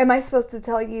 Am I supposed to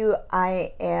tell you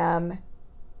I am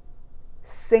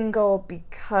single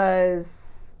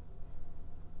because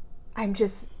I'm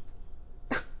just,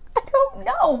 I don't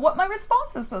know what my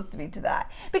response is supposed to be to that.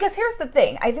 Because here's the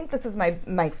thing. I think this is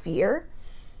my fear.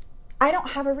 I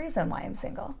don't have a reason why I'm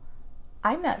single.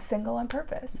 I'm not single on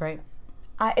purpose. Right.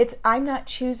 I'm not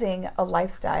choosing a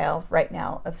lifestyle right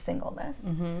now of singleness.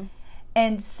 Mm-hmm.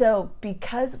 And so,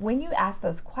 because when you ask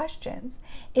those questions,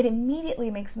 it immediately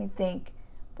makes me think,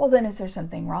 well, then is there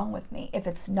something wrong with me if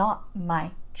it's not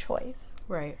my choice?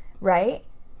 Right. Right?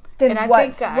 Then And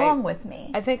what's wrong with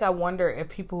me? I think I wonder if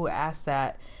people who ask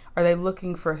that, are they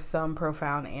looking for some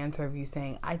profound answer of you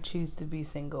saying, I choose to be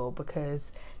single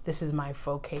because this is my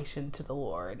vocation to the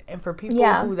Lord? And for people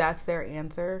who that's their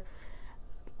answer,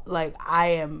 like, I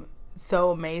am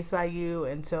so amazed by you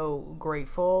and so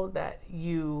grateful that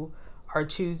you are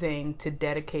choosing to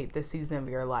dedicate this season of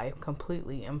your life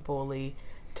completely and fully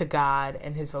to God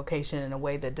and his vocation in a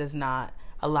way that does not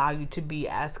allow you to be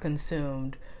as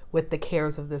consumed with the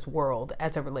cares of this world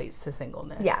as it relates to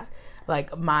singleness. Yeah.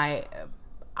 Like,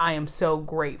 I am so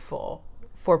grateful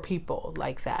for people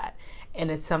like that. And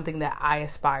it's something that I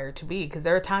aspire to be, because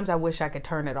there are times I wish I could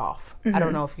turn it off. I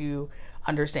don't know if you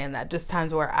understand that. Just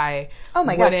times where I oh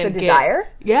my gosh, the desire?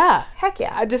 Yeah. Heck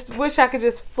yeah. I just wish I could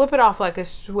just flip it off like a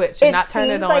switch and not turn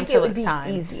it on until it's time.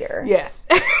 It seems like it would be easier. Yes.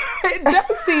 It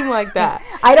does seem like that.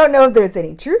 I don't know if there's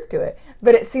any truth to it,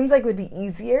 but it seems like it would be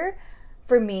easier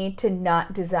for me to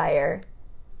not desire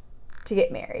to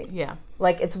get married. Yeah.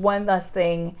 Like, it's one less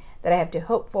thing that I have to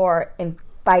hope for and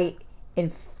fight in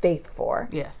faith for.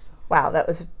 Yes. Wow, that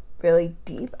was really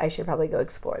deep, I should probably go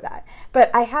explore that.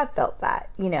 But I have felt that,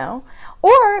 you know?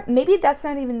 Or maybe that's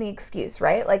not even the excuse,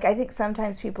 right? Like, I think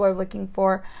sometimes people are looking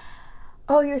for,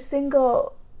 oh, you're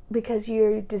single because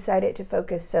you decided to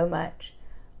focus so much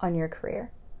on your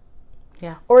career.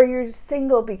 Yeah. Or you're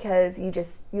single because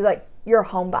you're a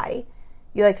homebody.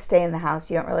 You like to stay in the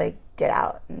house. You don't really get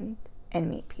out and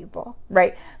meet people,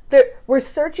 right? We're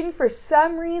searching for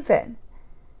some reason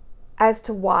as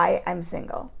to why I'm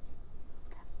single.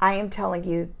 I am telling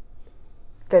you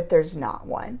that there's not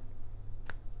one.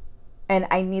 And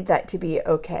I need that to be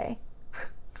okay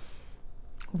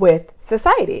with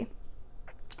society.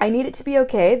 I need it to be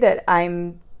okay that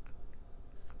I'm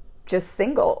just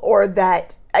single, or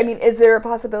that, I mean, is there a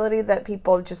possibility that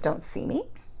people just don't see me?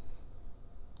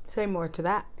 Say more to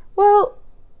that. Well,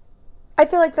 I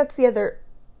feel like that's the other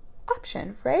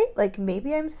option, right? Like,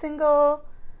 maybe I'm single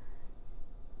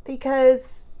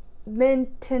because men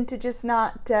tend to just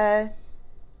not, here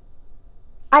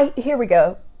we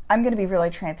go. I'm going to be really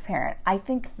transparent. I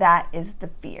think that is the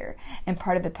fear. And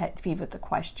part of the pet peeve with the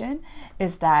question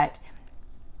is that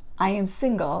I am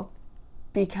single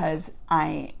because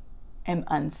I am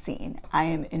unseen. I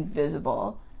am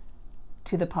invisible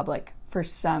to the public for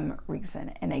some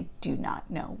reason, and I do not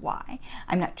know why.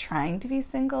 I'm not trying to be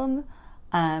single.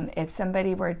 If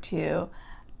somebody were to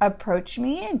approach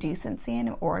me in decency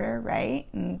and order, right,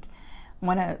 and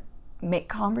want to make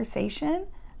conversation,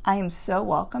 I am so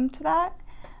welcome to that.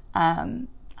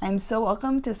 I'm so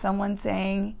welcome to someone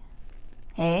saying,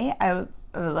 hey, I would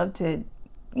love to,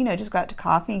 just go out to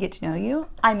coffee and get to know you.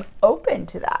 I'm open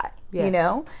to that,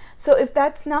 yes. So if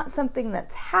that's not something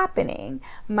that's happening,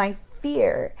 my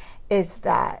fear is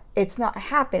that it's not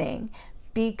happening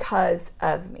because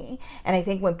of me. And I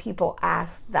think when people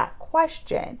ask that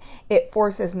question, it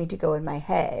forces me to go in my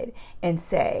head and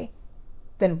say,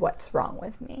 then what's wrong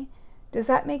with me? Does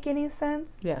that make any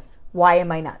sense? Yes. Why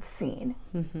am I not seen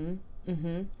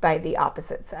by the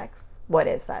opposite sex? What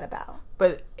is that about?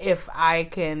 But if I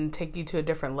can take you to a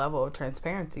different level of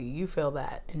transparency, you feel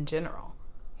that in general.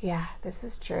 Yeah, this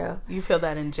is true. You feel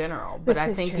that in general. But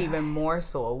I think true. even more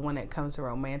so when it comes to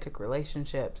romantic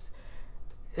relationships,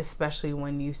 especially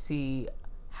when you see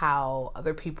how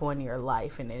other people in your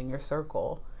life and in your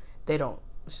circle,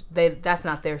 that's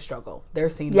not their struggle. They're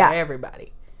seen by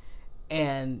everybody.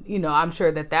 And, I'm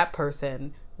sure that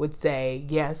person would say,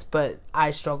 yes, but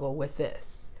I struggle with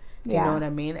this. You know what I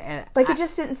mean? And it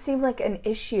just didn't seem like an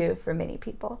issue for many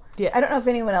people. Yes. I don't know if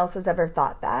anyone else has ever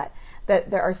thought that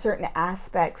there are certain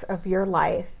aspects of your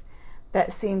life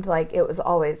that seemed like it was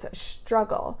always a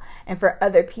struggle. And for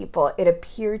other people, it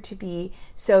appeared to be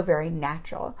so very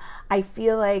natural. I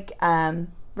feel like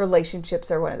relationships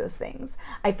are one of those things.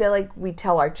 I feel like we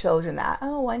tell our children that,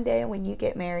 oh, one day when you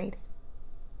get married,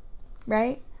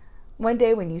 right? One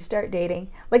day when you start dating.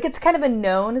 Like, it's kind of a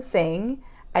known thing,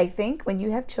 I think, when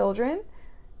you have children.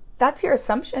 That's your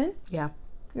assumption. Yeah.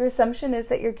 Your assumption is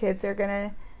that your kids are going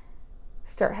to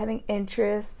start having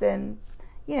interests in,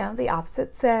 the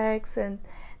opposite sex, and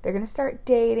they're going to start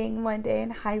dating one day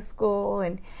in high school,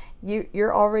 and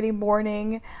you're already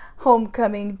mourning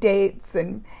homecoming dates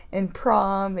and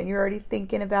prom, and you're already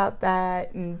thinking about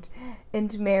that, and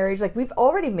into marriage. Like, we've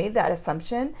already made that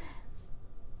assumption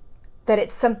that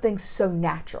it's something so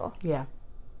natural. Yeah.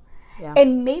 Yeah.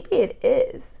 And maybe it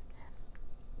is,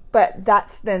 but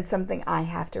that's then something I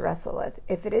have to wrestle with.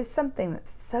 If it is something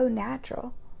that's so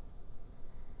natural,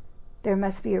 there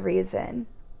must be a reason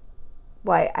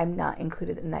why I'm not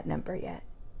included in that number yet.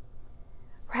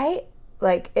 Right?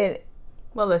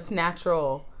 Well, it's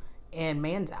natural in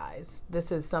man's eyes.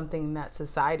 This is something that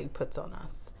society puts on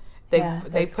us.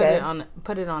 They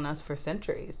put it on us for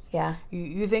centuries. Yeah.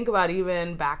 You think about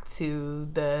even back to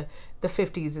the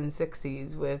 50s and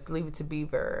 60s with Leave It to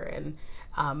Beaver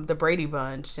and the Brady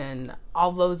Bunch and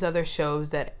all those other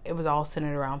shows that it was all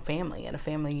centered around family and a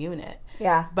family unit.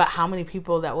 Yeah. But how many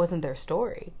people that wasn't their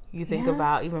story? You think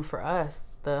about, even for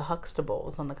us, the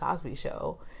Huxtables on the Cosby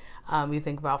Show. You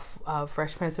think about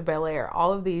Fresh Prince of Bel-Air.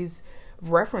 All of these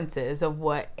references of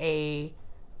what a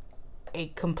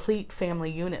complete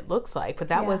family unit looks like. But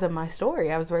that wasn't my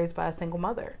story. I was raised by a single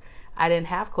mother. I didn't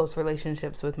have close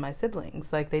relationships with my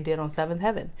siblings like they did on Seventh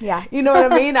Heaven. Yeah. You know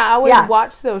what I mean? I always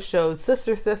watched those shows.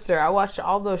 Sister. I watched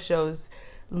all those shows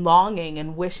longing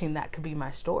and wishing that could be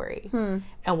my story. And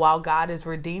while God is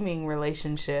redeeming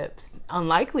relationships,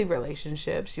 unlikely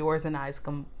relationships, yours and I's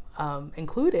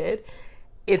included,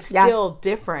 it's still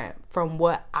different from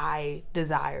what I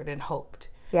desired and hoped.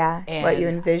 Yeah, and what you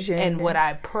envision. And what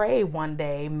I pray one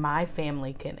day my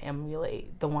family can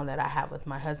emulate, the one that I have with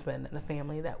my husband and the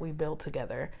family that we build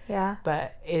together. Yeah.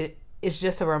 But it's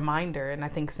just a reminder. And I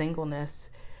think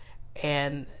singleness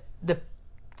and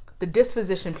the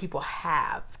disposition people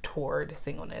have toward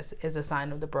singleness is a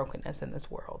sign of the brokenness in this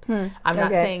world. I'm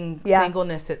not saying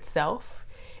singleness itself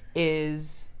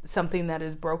is something that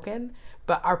is broken,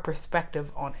 but our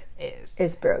perspective on it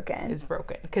is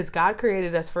broken. Because God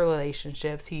created us for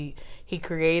relationships. He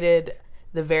created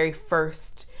the very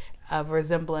first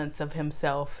resemblance of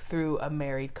himself through a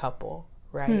married couple,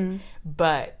 right?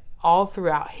 But all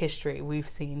throughout history, we've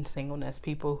seen singleness,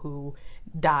 people who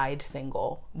died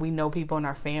single. We know people in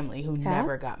our family who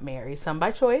never got married, some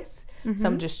by choice,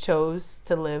 some just chose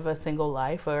to live a single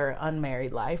life or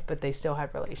unmarried life, but they still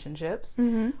had relationships,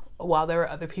 while there were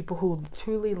other people who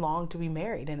truly longed to be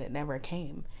married and it never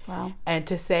came. Wow. And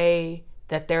to say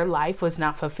that their life was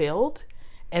not fulfilled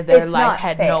and their life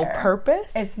had no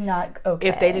purpose, it's not okay.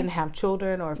 If they didn't have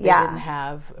children or if they didn't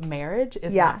have marriage,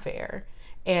 is not fair.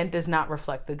 And does not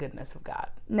reflect the goodness of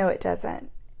God. No, it doesn't.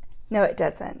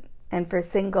 And for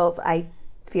singles, I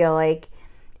feel like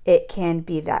it can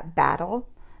be that battle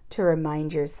to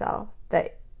remind yourself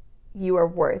that you are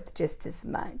worth just as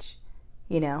much,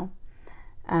 you know?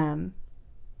 I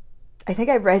think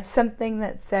I read something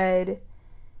that said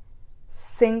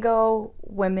single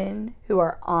women who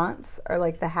are aunts are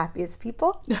like the happiest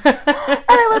people. And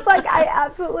I was like, I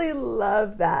absolutely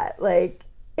love that. Like,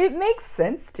 it makes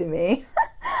sense to me.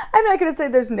 I'm not going to say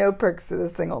there's no perks to the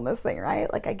singleness thing,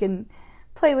 right? Like, I can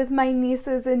play with my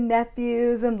nieces and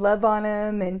nephews and love on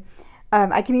them, and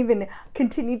I can even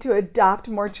continue to adopt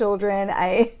more children.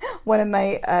 One of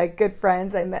my good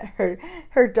friends, I met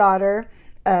her daughter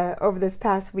over this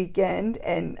past weekend,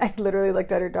 and I literally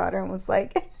looked at her daughter and was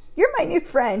like, "You're my new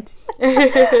friend."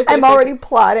 I'm already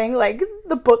plotting like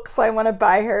the books I want to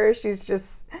buy her. She's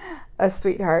just a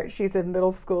sweetheart. She's a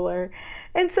middle schooler.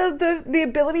 And so the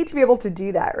ability to be able to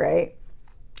do that, right?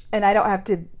 And I don't have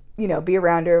to, be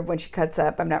around her when she cuts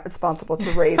up. I'm not responsible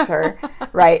to raise her,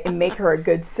 right? And make her a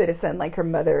good citizen like her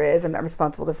mother is. I'm not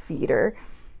responsible to feed her.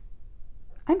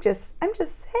 I'm just,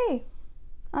 hey,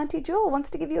 Auntie Jewel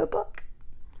wants to give you a book.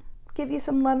 Give you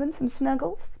some love and some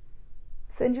snuggles.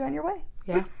 Send you on your way.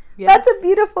 Yeah. That's a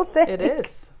beautiful thing. It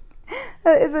is.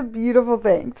 That is a beautiful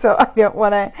thing. So I don't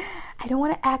want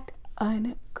to act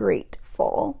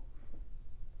ungrateful.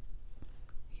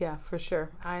 Yeah, for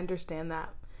sure. I understand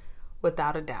that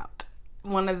without a doubt.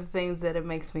 One of the things that it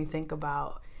makes me think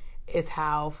about is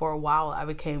how for a while I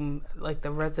became like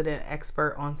the resident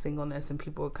expert on singleness, and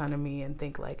people would come to me and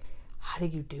think like, how do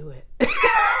you do it?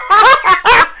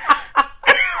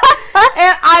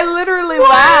 And I literally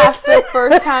laughed the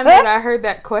first time that I heard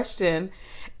that question.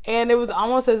 And it was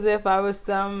almost as if I was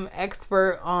some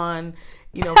expert on,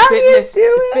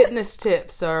 fitness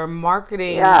tips or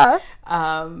marketing,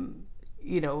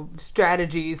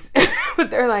 strategies. But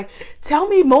they're like, tell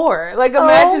me more. Like,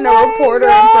 imagine a reporter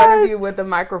in front of you with a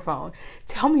microphone.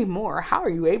 Tell me more. How are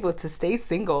you able to stay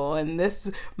single in this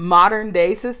modern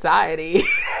day society?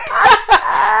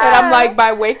 And I'm like,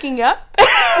 by waking up.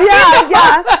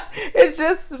 It's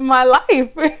just my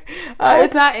life.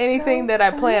 It's not anything that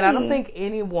I plan. I don't think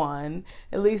anyone,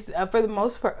 at least for the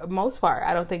most part,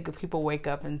 I don't think people wake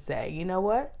up and say, you know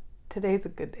what? Today's a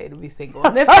good day to be single.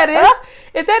 And if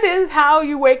that is how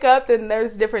you wake up, then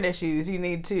there's different issues you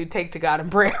need to take to God in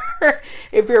prayer.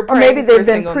 If you're praying, or maybe they've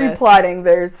been pre-plotting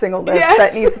their singleness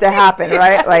that needs to happen,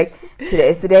 right? Like,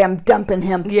 today's the day I'm dumping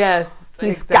him. Yes,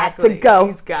 he's got to go.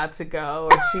 He's got to go,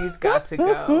 or she's got to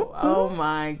go. Oh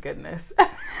my goodness.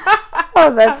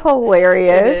 Oh, that's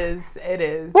hilarious. It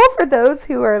is. Well, for those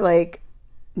who are like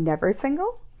never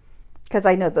single, because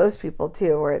I know those people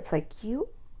too, where it's like you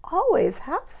always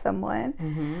have someone.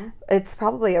 Mm-hmm. It's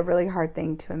probably a really hard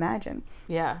thing to imagine.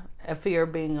 Yeah, a fear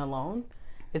of being alone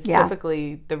is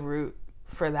typically the root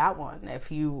for that one.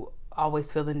 If you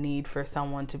always feel the need for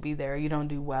someone to be there, you don't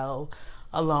do well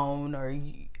alone,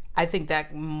 I think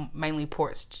that mainly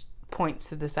points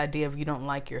to this idea of you don't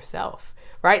like yourself.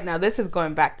 Right now, this is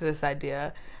going back to this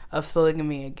idea of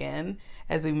polygamy again,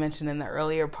 as we mentioned in the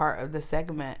earlier part of the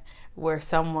segment, where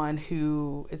someone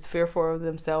who is fearful of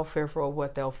themselves, fearful of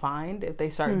what they'll find if they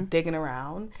start digging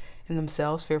around in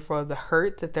themselves, fearful of the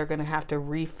hurt that they're going to have to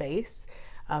reface,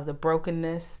 the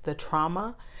brokenness, the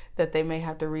trauma that they may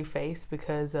have to reface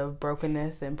because of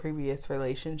brokenness in previous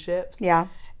relationships. Yeah.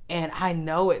 And I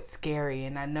know it's scary,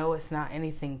 and I know it's not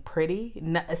anything pretty.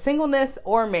 Singleness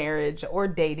or marriage or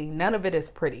dating, none of it is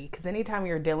pretty. Because anytime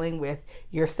you're dealing with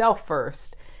yourself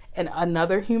first and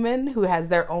another human who has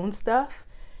their own stuff,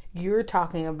 you're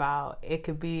talking about it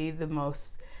could be the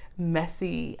most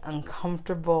messy,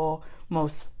 uncomfortable,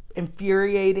 most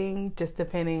infuriating, just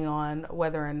depending on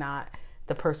whether or not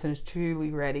the person is truly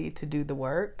ready to do the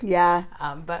work. Yeah.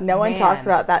 But no one talks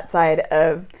about that side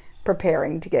of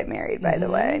preparing to get married, by the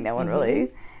way. No one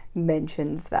really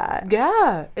mentions that.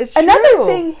 Yeah, it's another true.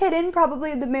 thing hidden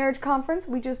probably at the marriage conference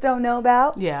we just don't know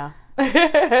about. Yeah.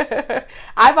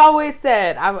 I've always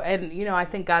said, I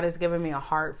think God has given me a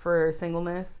heart for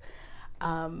singleness,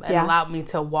 and allowed me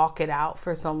to walk it out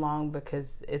for so long,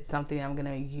 because it's something I'm going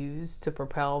to use to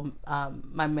propel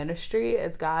my ministry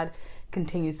as God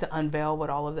continues to unveil what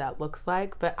all of that looks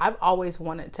like. But I've always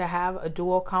wanted to have a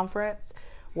dual conference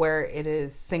where it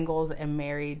is singles and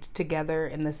married together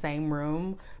in the same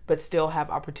room, but still have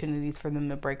opportunities for them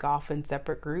to break off in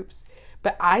separate groups.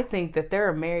 But I think that there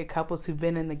are married couples who've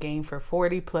been in the game for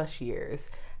 40 plus years,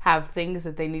 have things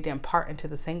that they need to impart into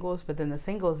the singles, but then the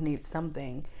singles need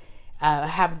something,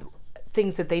 have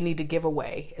things that they need to give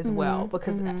away as well.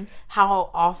 Because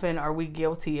how often are we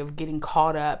guilty of getting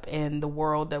caught up in the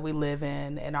world that we live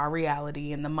in and our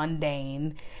reality and the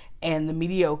mundane and the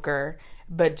mediocre,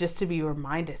 but just to be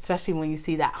reminded, especially when you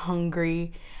see that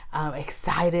hungry,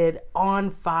 excited, on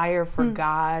fire for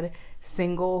God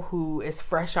single who is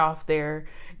fresh off their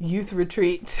youth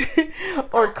retreat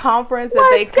or conference that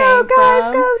they came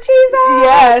from. Go, Jesus!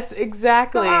 Yes,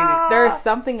 exactly. There's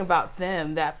something about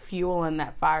them, that fuel and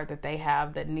that fire that they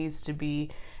have, that needs to be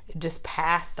just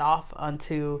passed off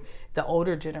onto the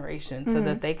older generation, so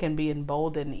that they can be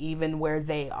emboldened even where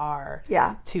they are,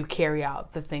 to carry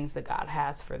out the things that God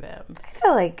has for them. I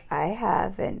feel like I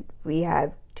have, and we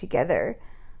have together,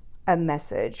 a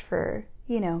message for,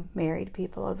 married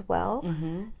people as well,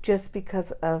 just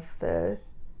because of the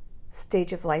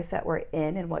stage of life that we're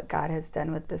in and what God has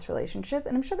done with this relationship.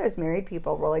 And I'm sure there's married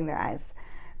people rolling their eyes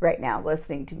right now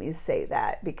listening to me say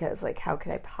that, because how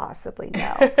could I possibly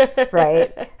know,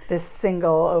 right? This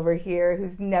single over here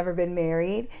who's never been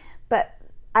married. But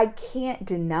I can't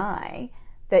deny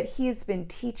that he's been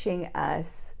teaching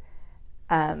us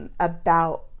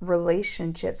about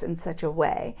relationships in such a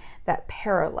way that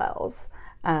parallels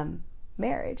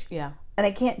marriage. Yeah. And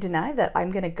I can't deny that I'm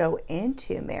going to go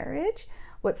into marriage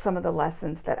with some of the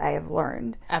lessons that I have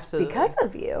learned. Absolutely. Because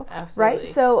of you. Absolutely. Right?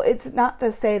 So it's not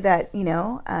to say that,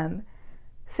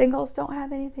 singles don't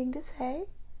have anything to say.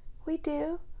 We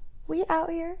do. We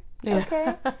out here.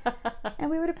 Okay?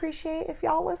 And we would appreciate if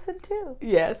y'all listened too.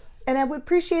 Yes. And I would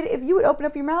appreciate it if you would open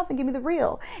up your mouth and give me the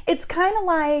real. It's kind of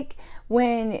like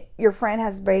when your friend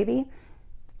has a baby,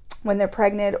 when they're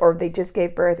pregnant or they just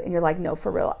gave birth, and you're like, no,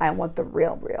 for real, I want the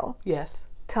real. Yes.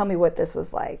 Tell me what this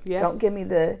was like. Yes. Don't give me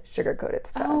the sugar-coated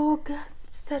stuff. Oh, God,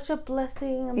 such a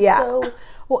blessing.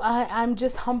 I'm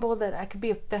just humbled that I could be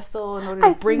a vessel in order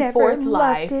to bring forth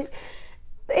life. Loved it.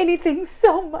 Anything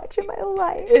so much in my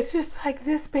life. It's just like,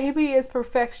 this baby is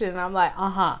perfection. And I'm like,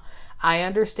 I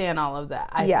understand all of that.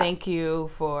 I thank you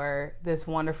for this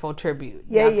wonderful tribute.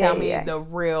 Now tell me the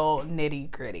real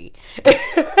nitty gritty.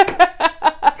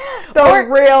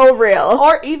 real.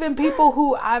 Or even people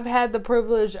who I've had the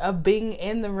privilege of being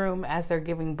in the room as they're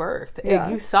giving birth. Yeah.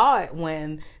 You saw it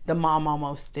when the mom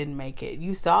almost didn't make it.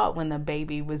 You saw it when the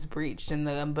baby was breached and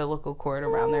the umbilical cord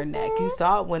around their neck. You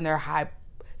saw it when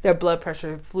their blood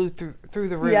pressure flew through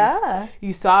the roof. Yeah.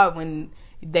 You saw it when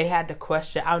they had to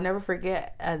question. I'll never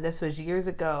forget, this was years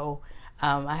ago.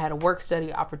 I had a work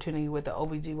study opportunity with the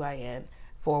OBGYN.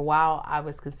 For a while, I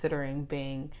was considering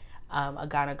being a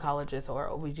gynecologist or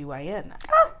OBGYN.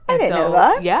 Oh, I didn't know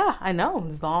that. Yeah, I know. It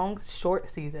was long, short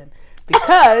season.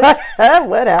 Because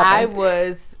what happened? I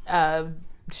was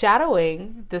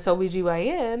shadowing this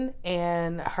OBGYN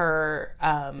and her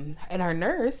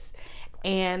nurse,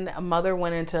 and a mother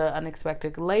went into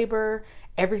unexpected labor.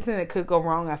 Everything that could go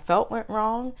wrong, I felt went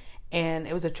wrong. And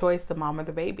it was a choice, the mom or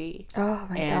the baby. Oh,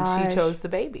 my gosh. And she chose the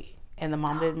baby. And the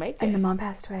mom didn't make it. And the mom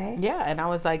passed away? Yeah, and I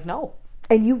was like, no.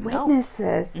 And you witnessed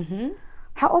this? Mm-hmm.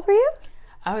 How old were you?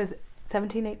 I was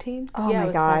 17, 18. Oh, yeah, my it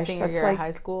was gosh. my senior year of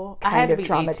high school. Kind I had to of be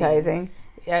traumatizing. 18.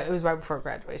 Yeah, it was right before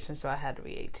graduation, so I had to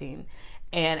be 18.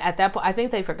 And at that point, I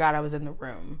think they forgot I was in the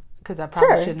room, because I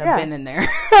probably shouldn't have been in there.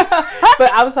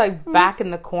 But I was like back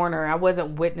in the corner. I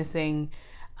wasn't witnessing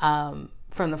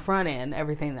from the front end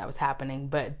everything that was happening,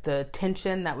 but the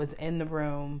tension that was in the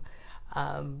room,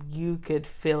 you could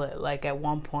feel it. Like at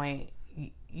one point,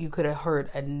 you could have heard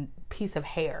a piece of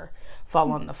hair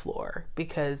fall on the floor,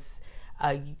 because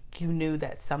you knew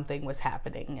that something was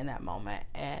happening in that moment.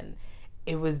 And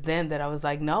it was then that I was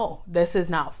like, no, this is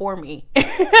not for me.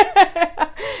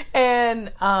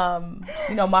 And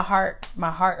my heart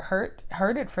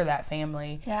hurted for that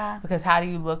family. Yeah. Because how do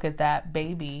you look at that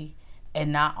baby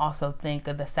and not also think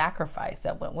of the sacrifice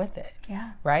that went with it?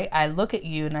 Yeah. Right? I look at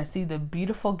you and I see the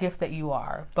beautiful gift that you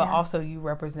are, but also you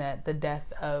represent the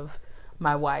death of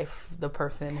my wife, the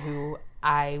person who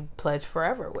I pledge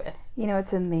forever with. You know,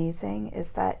 what's amazing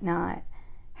is that not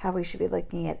how we should be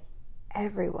looking at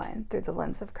everyone through the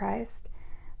lens of Christ.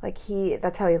 Like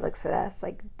that's how he looks at us.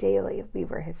 Like daily, we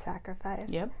were his sacrifice.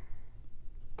 Yep.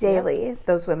 Daily,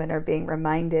 those women are being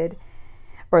reminded,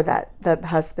 or that the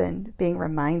husband being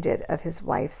reminded of his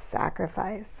wife's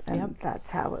sacrifice. And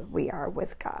that's how we are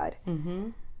with God. Mm-hmm.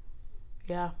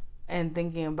 Yeah. And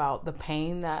thinking about the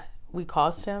pain that we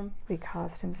caused him. We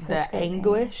caused him such the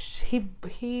anguish. Pain.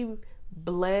 He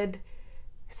bled.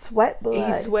 Sweat blood.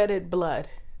 He sweated blood.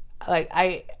 Like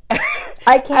I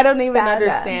can't I don't even fathom.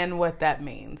 understand what that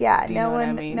means. Yeah, Do you know what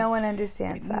I mean? No one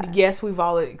understands that. Yes, we've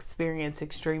all experienced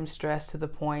extreme stress to the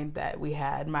point that we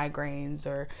had migraines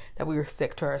or that we were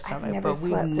sick to our stomach, but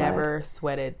we've never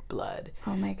sweated blood.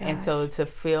 Oh my God. And so to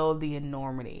feel the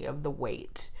enormity of the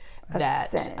weight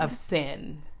of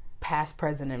sin, past,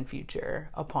 present, and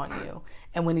future upon you.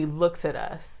 And when he looks at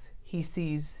us, he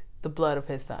sees the blood of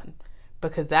his son.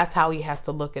 Because that's how he has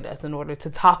to look at us in order to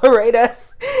tolerate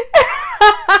us.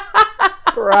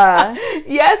 Bruh.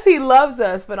 Yes, he loves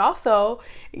us, but also,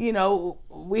 you know,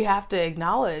 we have to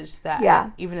acknowledge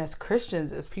that even as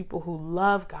Christians, as people who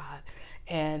love God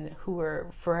and who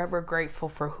are forever grateful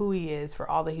for who he is, for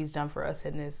all that he's done for us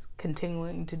and is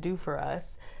continuing to do for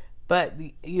us. But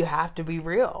you have to be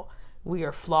real. We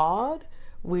are flawed.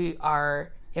 We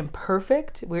are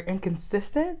imperfect. We're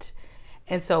inconsistent.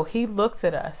 And so he looks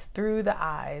at us through the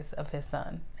eyes of his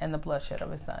son and the bloodshed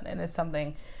of his son. And it's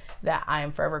something that I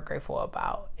am forever grateful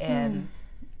about. And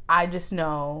I just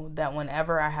know that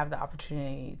whenever I have the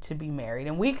opportunity to be married,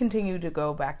 and we continue to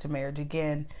go back to marriage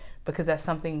again, because that's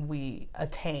something we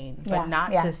attain, but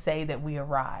not to say that we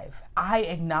arrive. I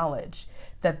acknowledge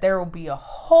that there will be a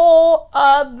whole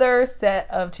other set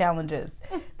of challenges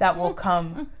that will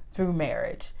come through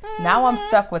marriage. Now I'm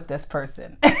stuck with this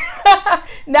person.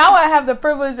 Now I have the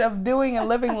privilege of doing and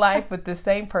living life with the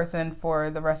same person for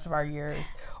the rest of our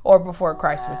years or before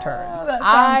Christ returns. That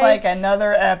sounds like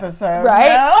another episode. Right?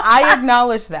 No? I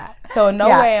acknowledge that. So in no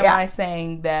way am I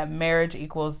saying that marriage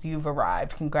equals you've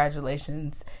arrived.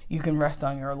 Congratulations. You can rest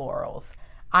on your laurels.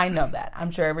 I know that.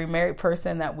 I'm sure every married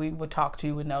person that we would talk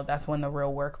to would know that's when the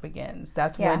real work begins.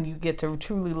 That's when you get to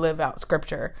truly live out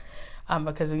scripture.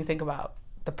 Because when you think about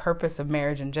the purpose of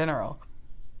marriage in general,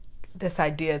 this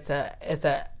idea is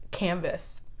a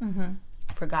canvas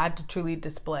for God to truly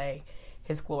display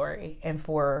his glory and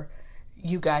for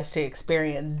you guys to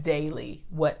experience daily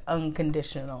what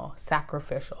unconditional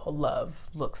sacrificial love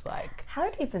looks like. How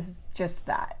deep is just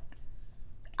that?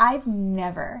 I've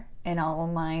never in all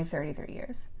of my 33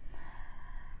 years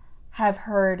have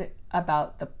heard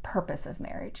about the purpose of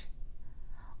marriage.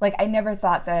 Like, I never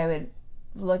thought that I would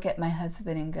look at my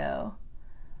husband and go,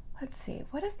 let's see,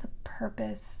 what is the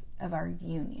purpose of our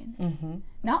union?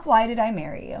 Not why did I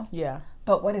marry you? Yeah.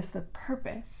 But what is the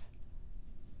purpose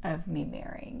of me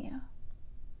marrying you?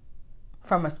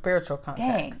 From a spiritual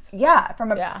context. Dang. Yeah,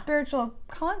 from a spiritual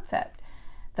concept.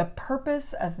 The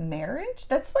purpose of marriage?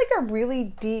 That's like a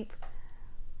really deep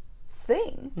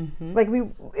thing. Like,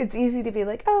 it's easy to be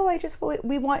like, oh,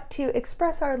 we want to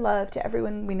express our love to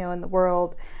everyone we know in the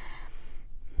world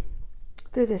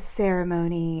through this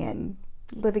ceremony and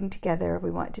living together. We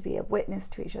want to be a witness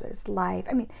to each other's life.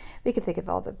 I mean, we can think of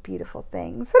all the beautiful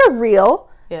things that are real.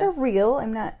 Yes. They're real.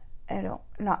 I'm not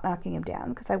knocking them down,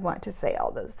 because I want to say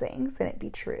all those things and it be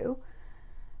true.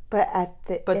 But at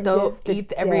the end of the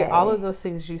day, all of those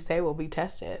things you say will be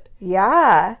tested.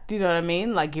 Yeah. Do you know what I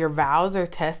mean? Like, your vows are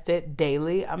tested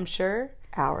daily, I'm sure.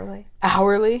 Hourly.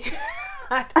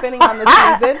 Depending on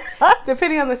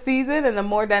the season and the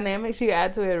more dynamics you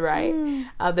add to it, right?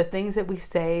 The things that we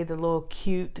say, the little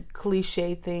cute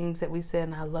cliche things that we say,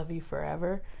 and I love you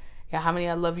forever. Yeah, how many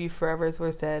I love you forevers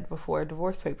were said before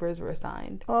divorce papers were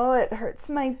signed? Oh, it hurts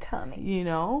my tummy. You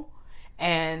know?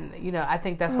 And, you know, I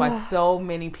think that's why so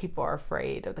many people are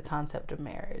afraid of the concept of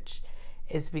marriage,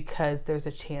 is because there's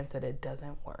a chance that it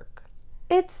doesn't work.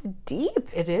 It's deep.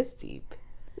 It is deep.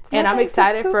 And I'm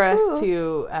excited for us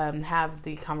to have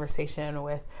the conversation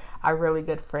with our really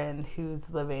good friend who's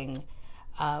living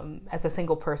as a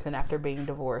single person after being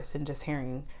divorced, and just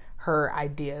hearing her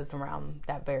ideas around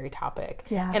that very topic.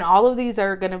 Yeah. And all of these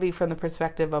are going to be from the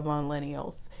perspective of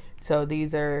millennials. So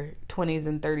these are 20s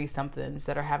and 30-somethings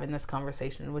that are having this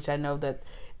conversation, which I know that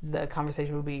the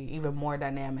conversation would be even more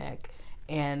dynamic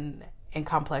and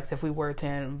complex if we were to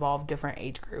involve different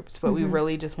age groups. But we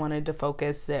really just wanted to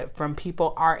focus it from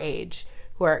people our age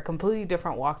who are at completely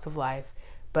different walks of life,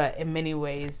 but in many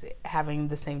ways having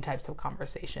the same types of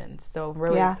conversations. So I'm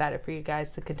really excited for you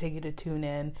guys to continue to tune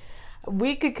in.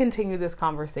 We could continue this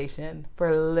conversation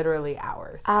for literally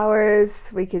hours.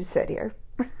 Hours we could sit here.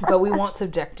 But we won't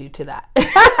subject you to that.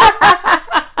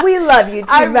 We love you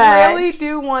too much. I really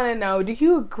do want to know, do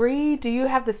you agree? Do you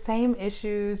have the same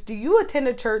issues? Do you attend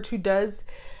a church who does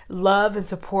love and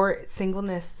support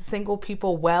single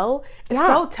people well? If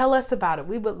so, tell us about it.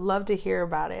 We would love to hear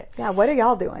about it. Yeah, what are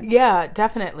y'all doing? Yeah,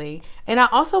 definitely. And I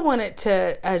also wanted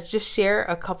to just share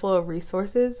a couple of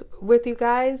resources with you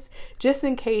guys, just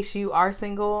in case you are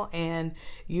single and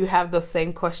you have those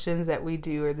same questions that we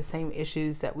do, or the same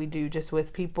issues that we do, just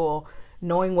with people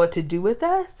knowing what to do with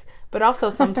us, but also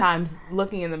sometimes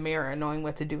looking in the mirror and knowing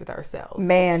what to do with ourselves,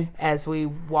 as we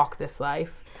walk this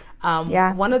life.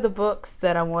 One of the books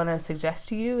that I want to suggest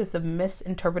to you is The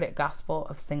Misinterpreted Gospel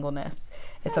of Singleness.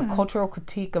 It's a cultural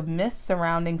critique of myths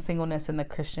surrounding singleness in the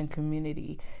Christian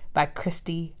community by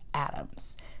Christy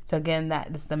Adams. So again, that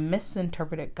is The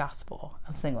Misinterpreted Gospel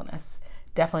of Singleness.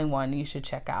 Definitely one you should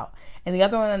check out. And the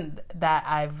other one that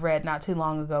I've read not too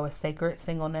long ago is Sacred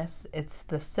Singleness. It's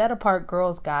the Set Apart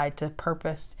Girl's Guide to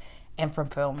Purpose and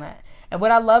Fulfillment. And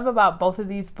what I love about both of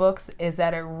these books is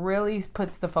that it really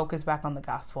puts the focus back on the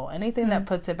gospel. Anything that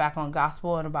puts it back on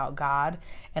gospel and about God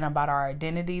and about our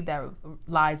identity that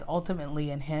lies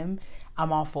ultimately in Him,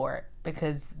 I'm all for it,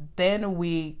 because then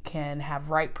we can have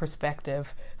right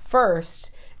perspective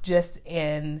first, just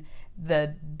in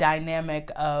the dynamic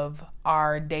of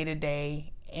our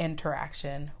day-to-day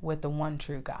interaction with the one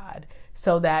true God,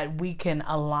 so that we can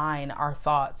align our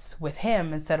thoughts with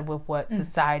Him instead of with what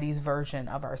society's version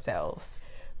of ourselves,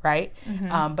 right?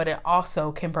 But it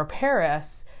also can prepare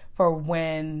us for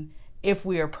if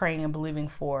we are praying and believing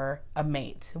for a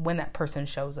mate, when that person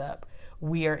shows up,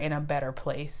 we are in a better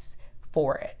place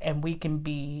for it, and we can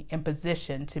be in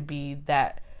position to be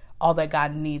all that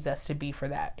God needs us to be for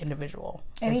that individual.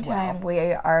 Anytime we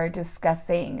are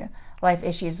discussing life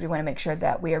issues, we want to make sure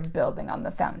that we are building on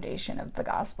the foundation of the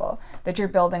gospel, that you're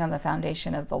building on the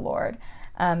foundation of the Lord,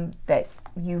 that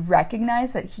you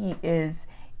recognize that He is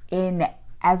in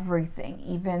everything,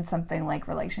 even something like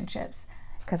relationships.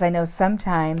 Because I know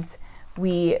sometimes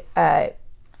we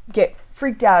get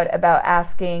freaked out about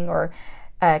asking or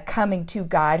coming to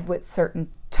God with certain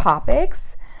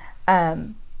topics,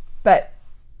 but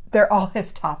they're all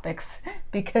His topics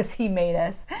because He made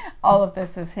us. All of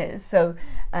this is His. So,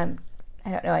 I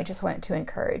don't know, I just wanted to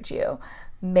encourage you.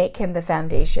 Make Him the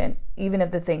foundation, even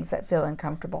of the things that feel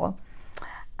uncomfortable.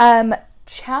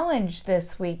 Challenge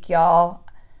this week, y'all.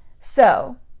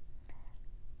 So,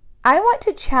 I want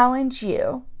to challenge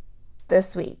you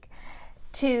this week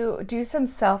to do some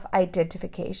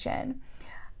self-identification.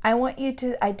 I want you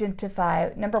to identify,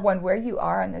 number one, where you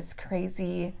are on this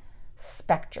crazy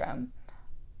spectrum.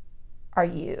 Are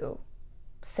you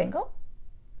single?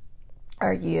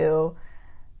 Are you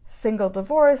single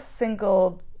divorced,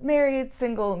 single married,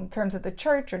 single in terms of the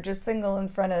church, or just single in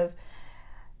front of,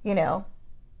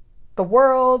 the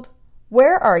world?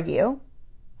 Where are you?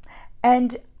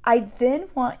 And I then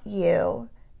want you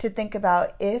to think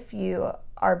about if you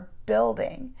are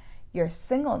building your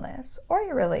singleness or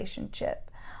your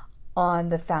relationship on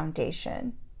the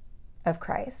foundation of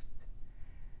Christ.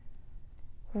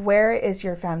 Where is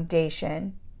your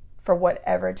foundation for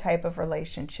whatever type of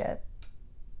relationship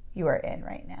you are in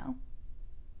right now?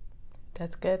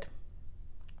 That's good.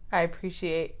 I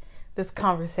appreciate this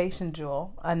conversation,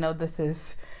 Jewel. I know this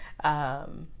is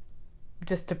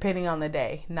just depending on the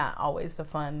day, not always a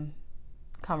fun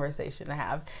conversation to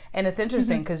have. And it's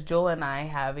interesting because Jewel and I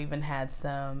have even had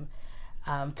some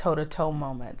toe-to-toe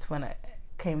moments when it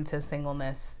came to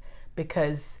singleness,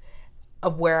 because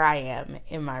of where I am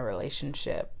in my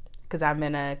relationship, because I'm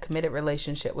in a committed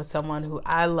relationship with someone who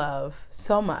I love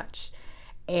so much.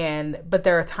 But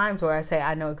there are times where I say,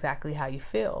 I know exactly how you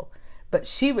feel. But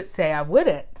she would say I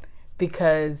wouldn't,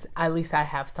 because at least I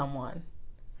have someone.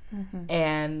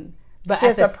 But she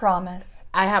has a promise.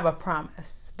 I have a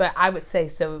promise. But I would say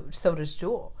so does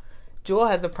Jewel. Jewel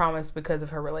has a promise because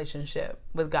of her relationship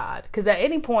with God. Because at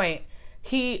any point,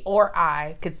 he or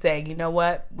I could say, you know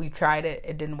what, we tried it,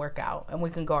 it didn't work out, and we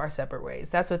can go our separate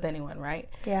ways. That's with anyone, right?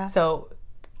 Yeah. So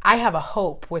I have a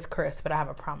hope with Chris, but I have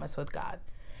a promise with God.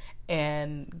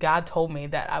 And God told me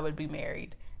that I would be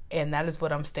married, and that is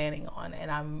what I'm standing on.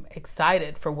 And I'm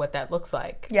excited for what that looks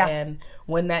like. Yeah. And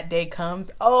when that day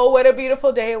comes, oh, what a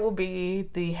beautiful day it will be.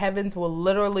 The heavens will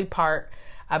literally part.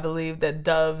 I believe that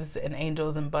doves and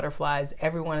angels and butterflies,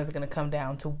 everyone is going to come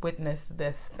down to witness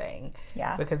this thing.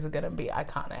 Yeah. Because it's going to be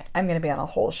iconic. I'm going to be on a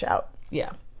whole shout.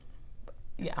 Yeah.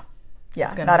 Yeah.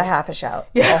 Yeah. Not a half a shout.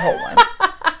 Yeah. A whole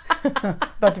one.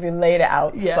 About to be laid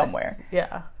out somewhere.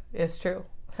 Yeah. It's true.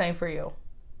 Same for you.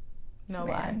 No Man,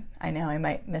 lie. I know I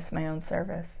might miss my own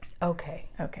service. Okay.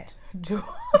 Okay.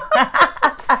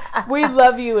 We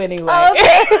love you anyway.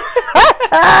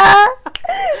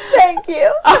 Thank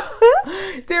you.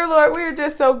 Dear Lord, we are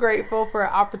just so grateful for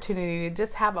an opportunity to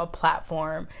just have a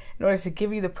platform in order to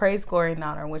give you the praise, glory, and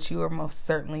honor, which you are most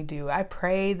certainly due. I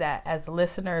pray that as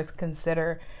listeners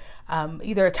consider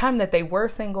either a time that they were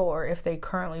single or if they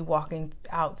currently walking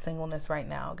out singleness right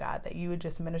now, God, that you would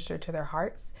just minister to their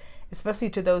hearts, especially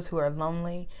to those who are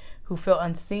lonely, who feel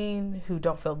unseen, who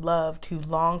don't feel loved, who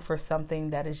long for something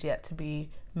that is yet to be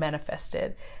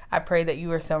manifested. I pray that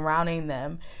you are surrounding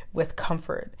them with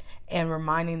comfort and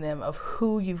reminding them of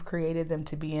who you've created them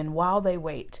to be. And while they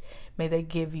wait, may they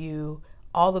give you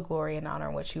all the glory and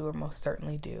honor, which you are most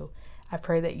certainly due. I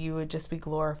pray that you would just be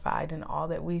glorified in all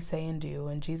that we say and do.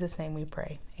 In Jesus' name we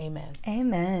pray. Amen.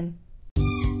 Amen.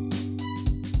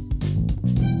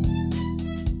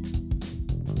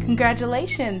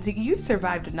 Congratulations! You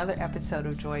survived another episode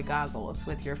of Joy Goggles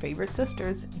with your favorite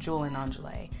sisters, Jewel and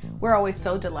Angela. We're always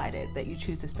so delighted that you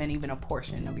choose to spend even a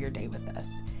portion of your day with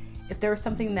us. If there was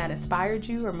something that inspired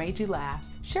you or made you laugh,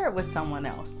 share it with someone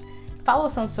else. Follow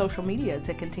us on social media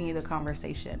to continue the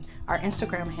conversation. Our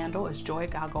Instagram handle is Joy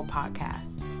Goggle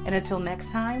Podcast. And until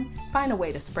next time, find a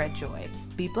way to spread joy.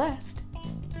 Be blessed.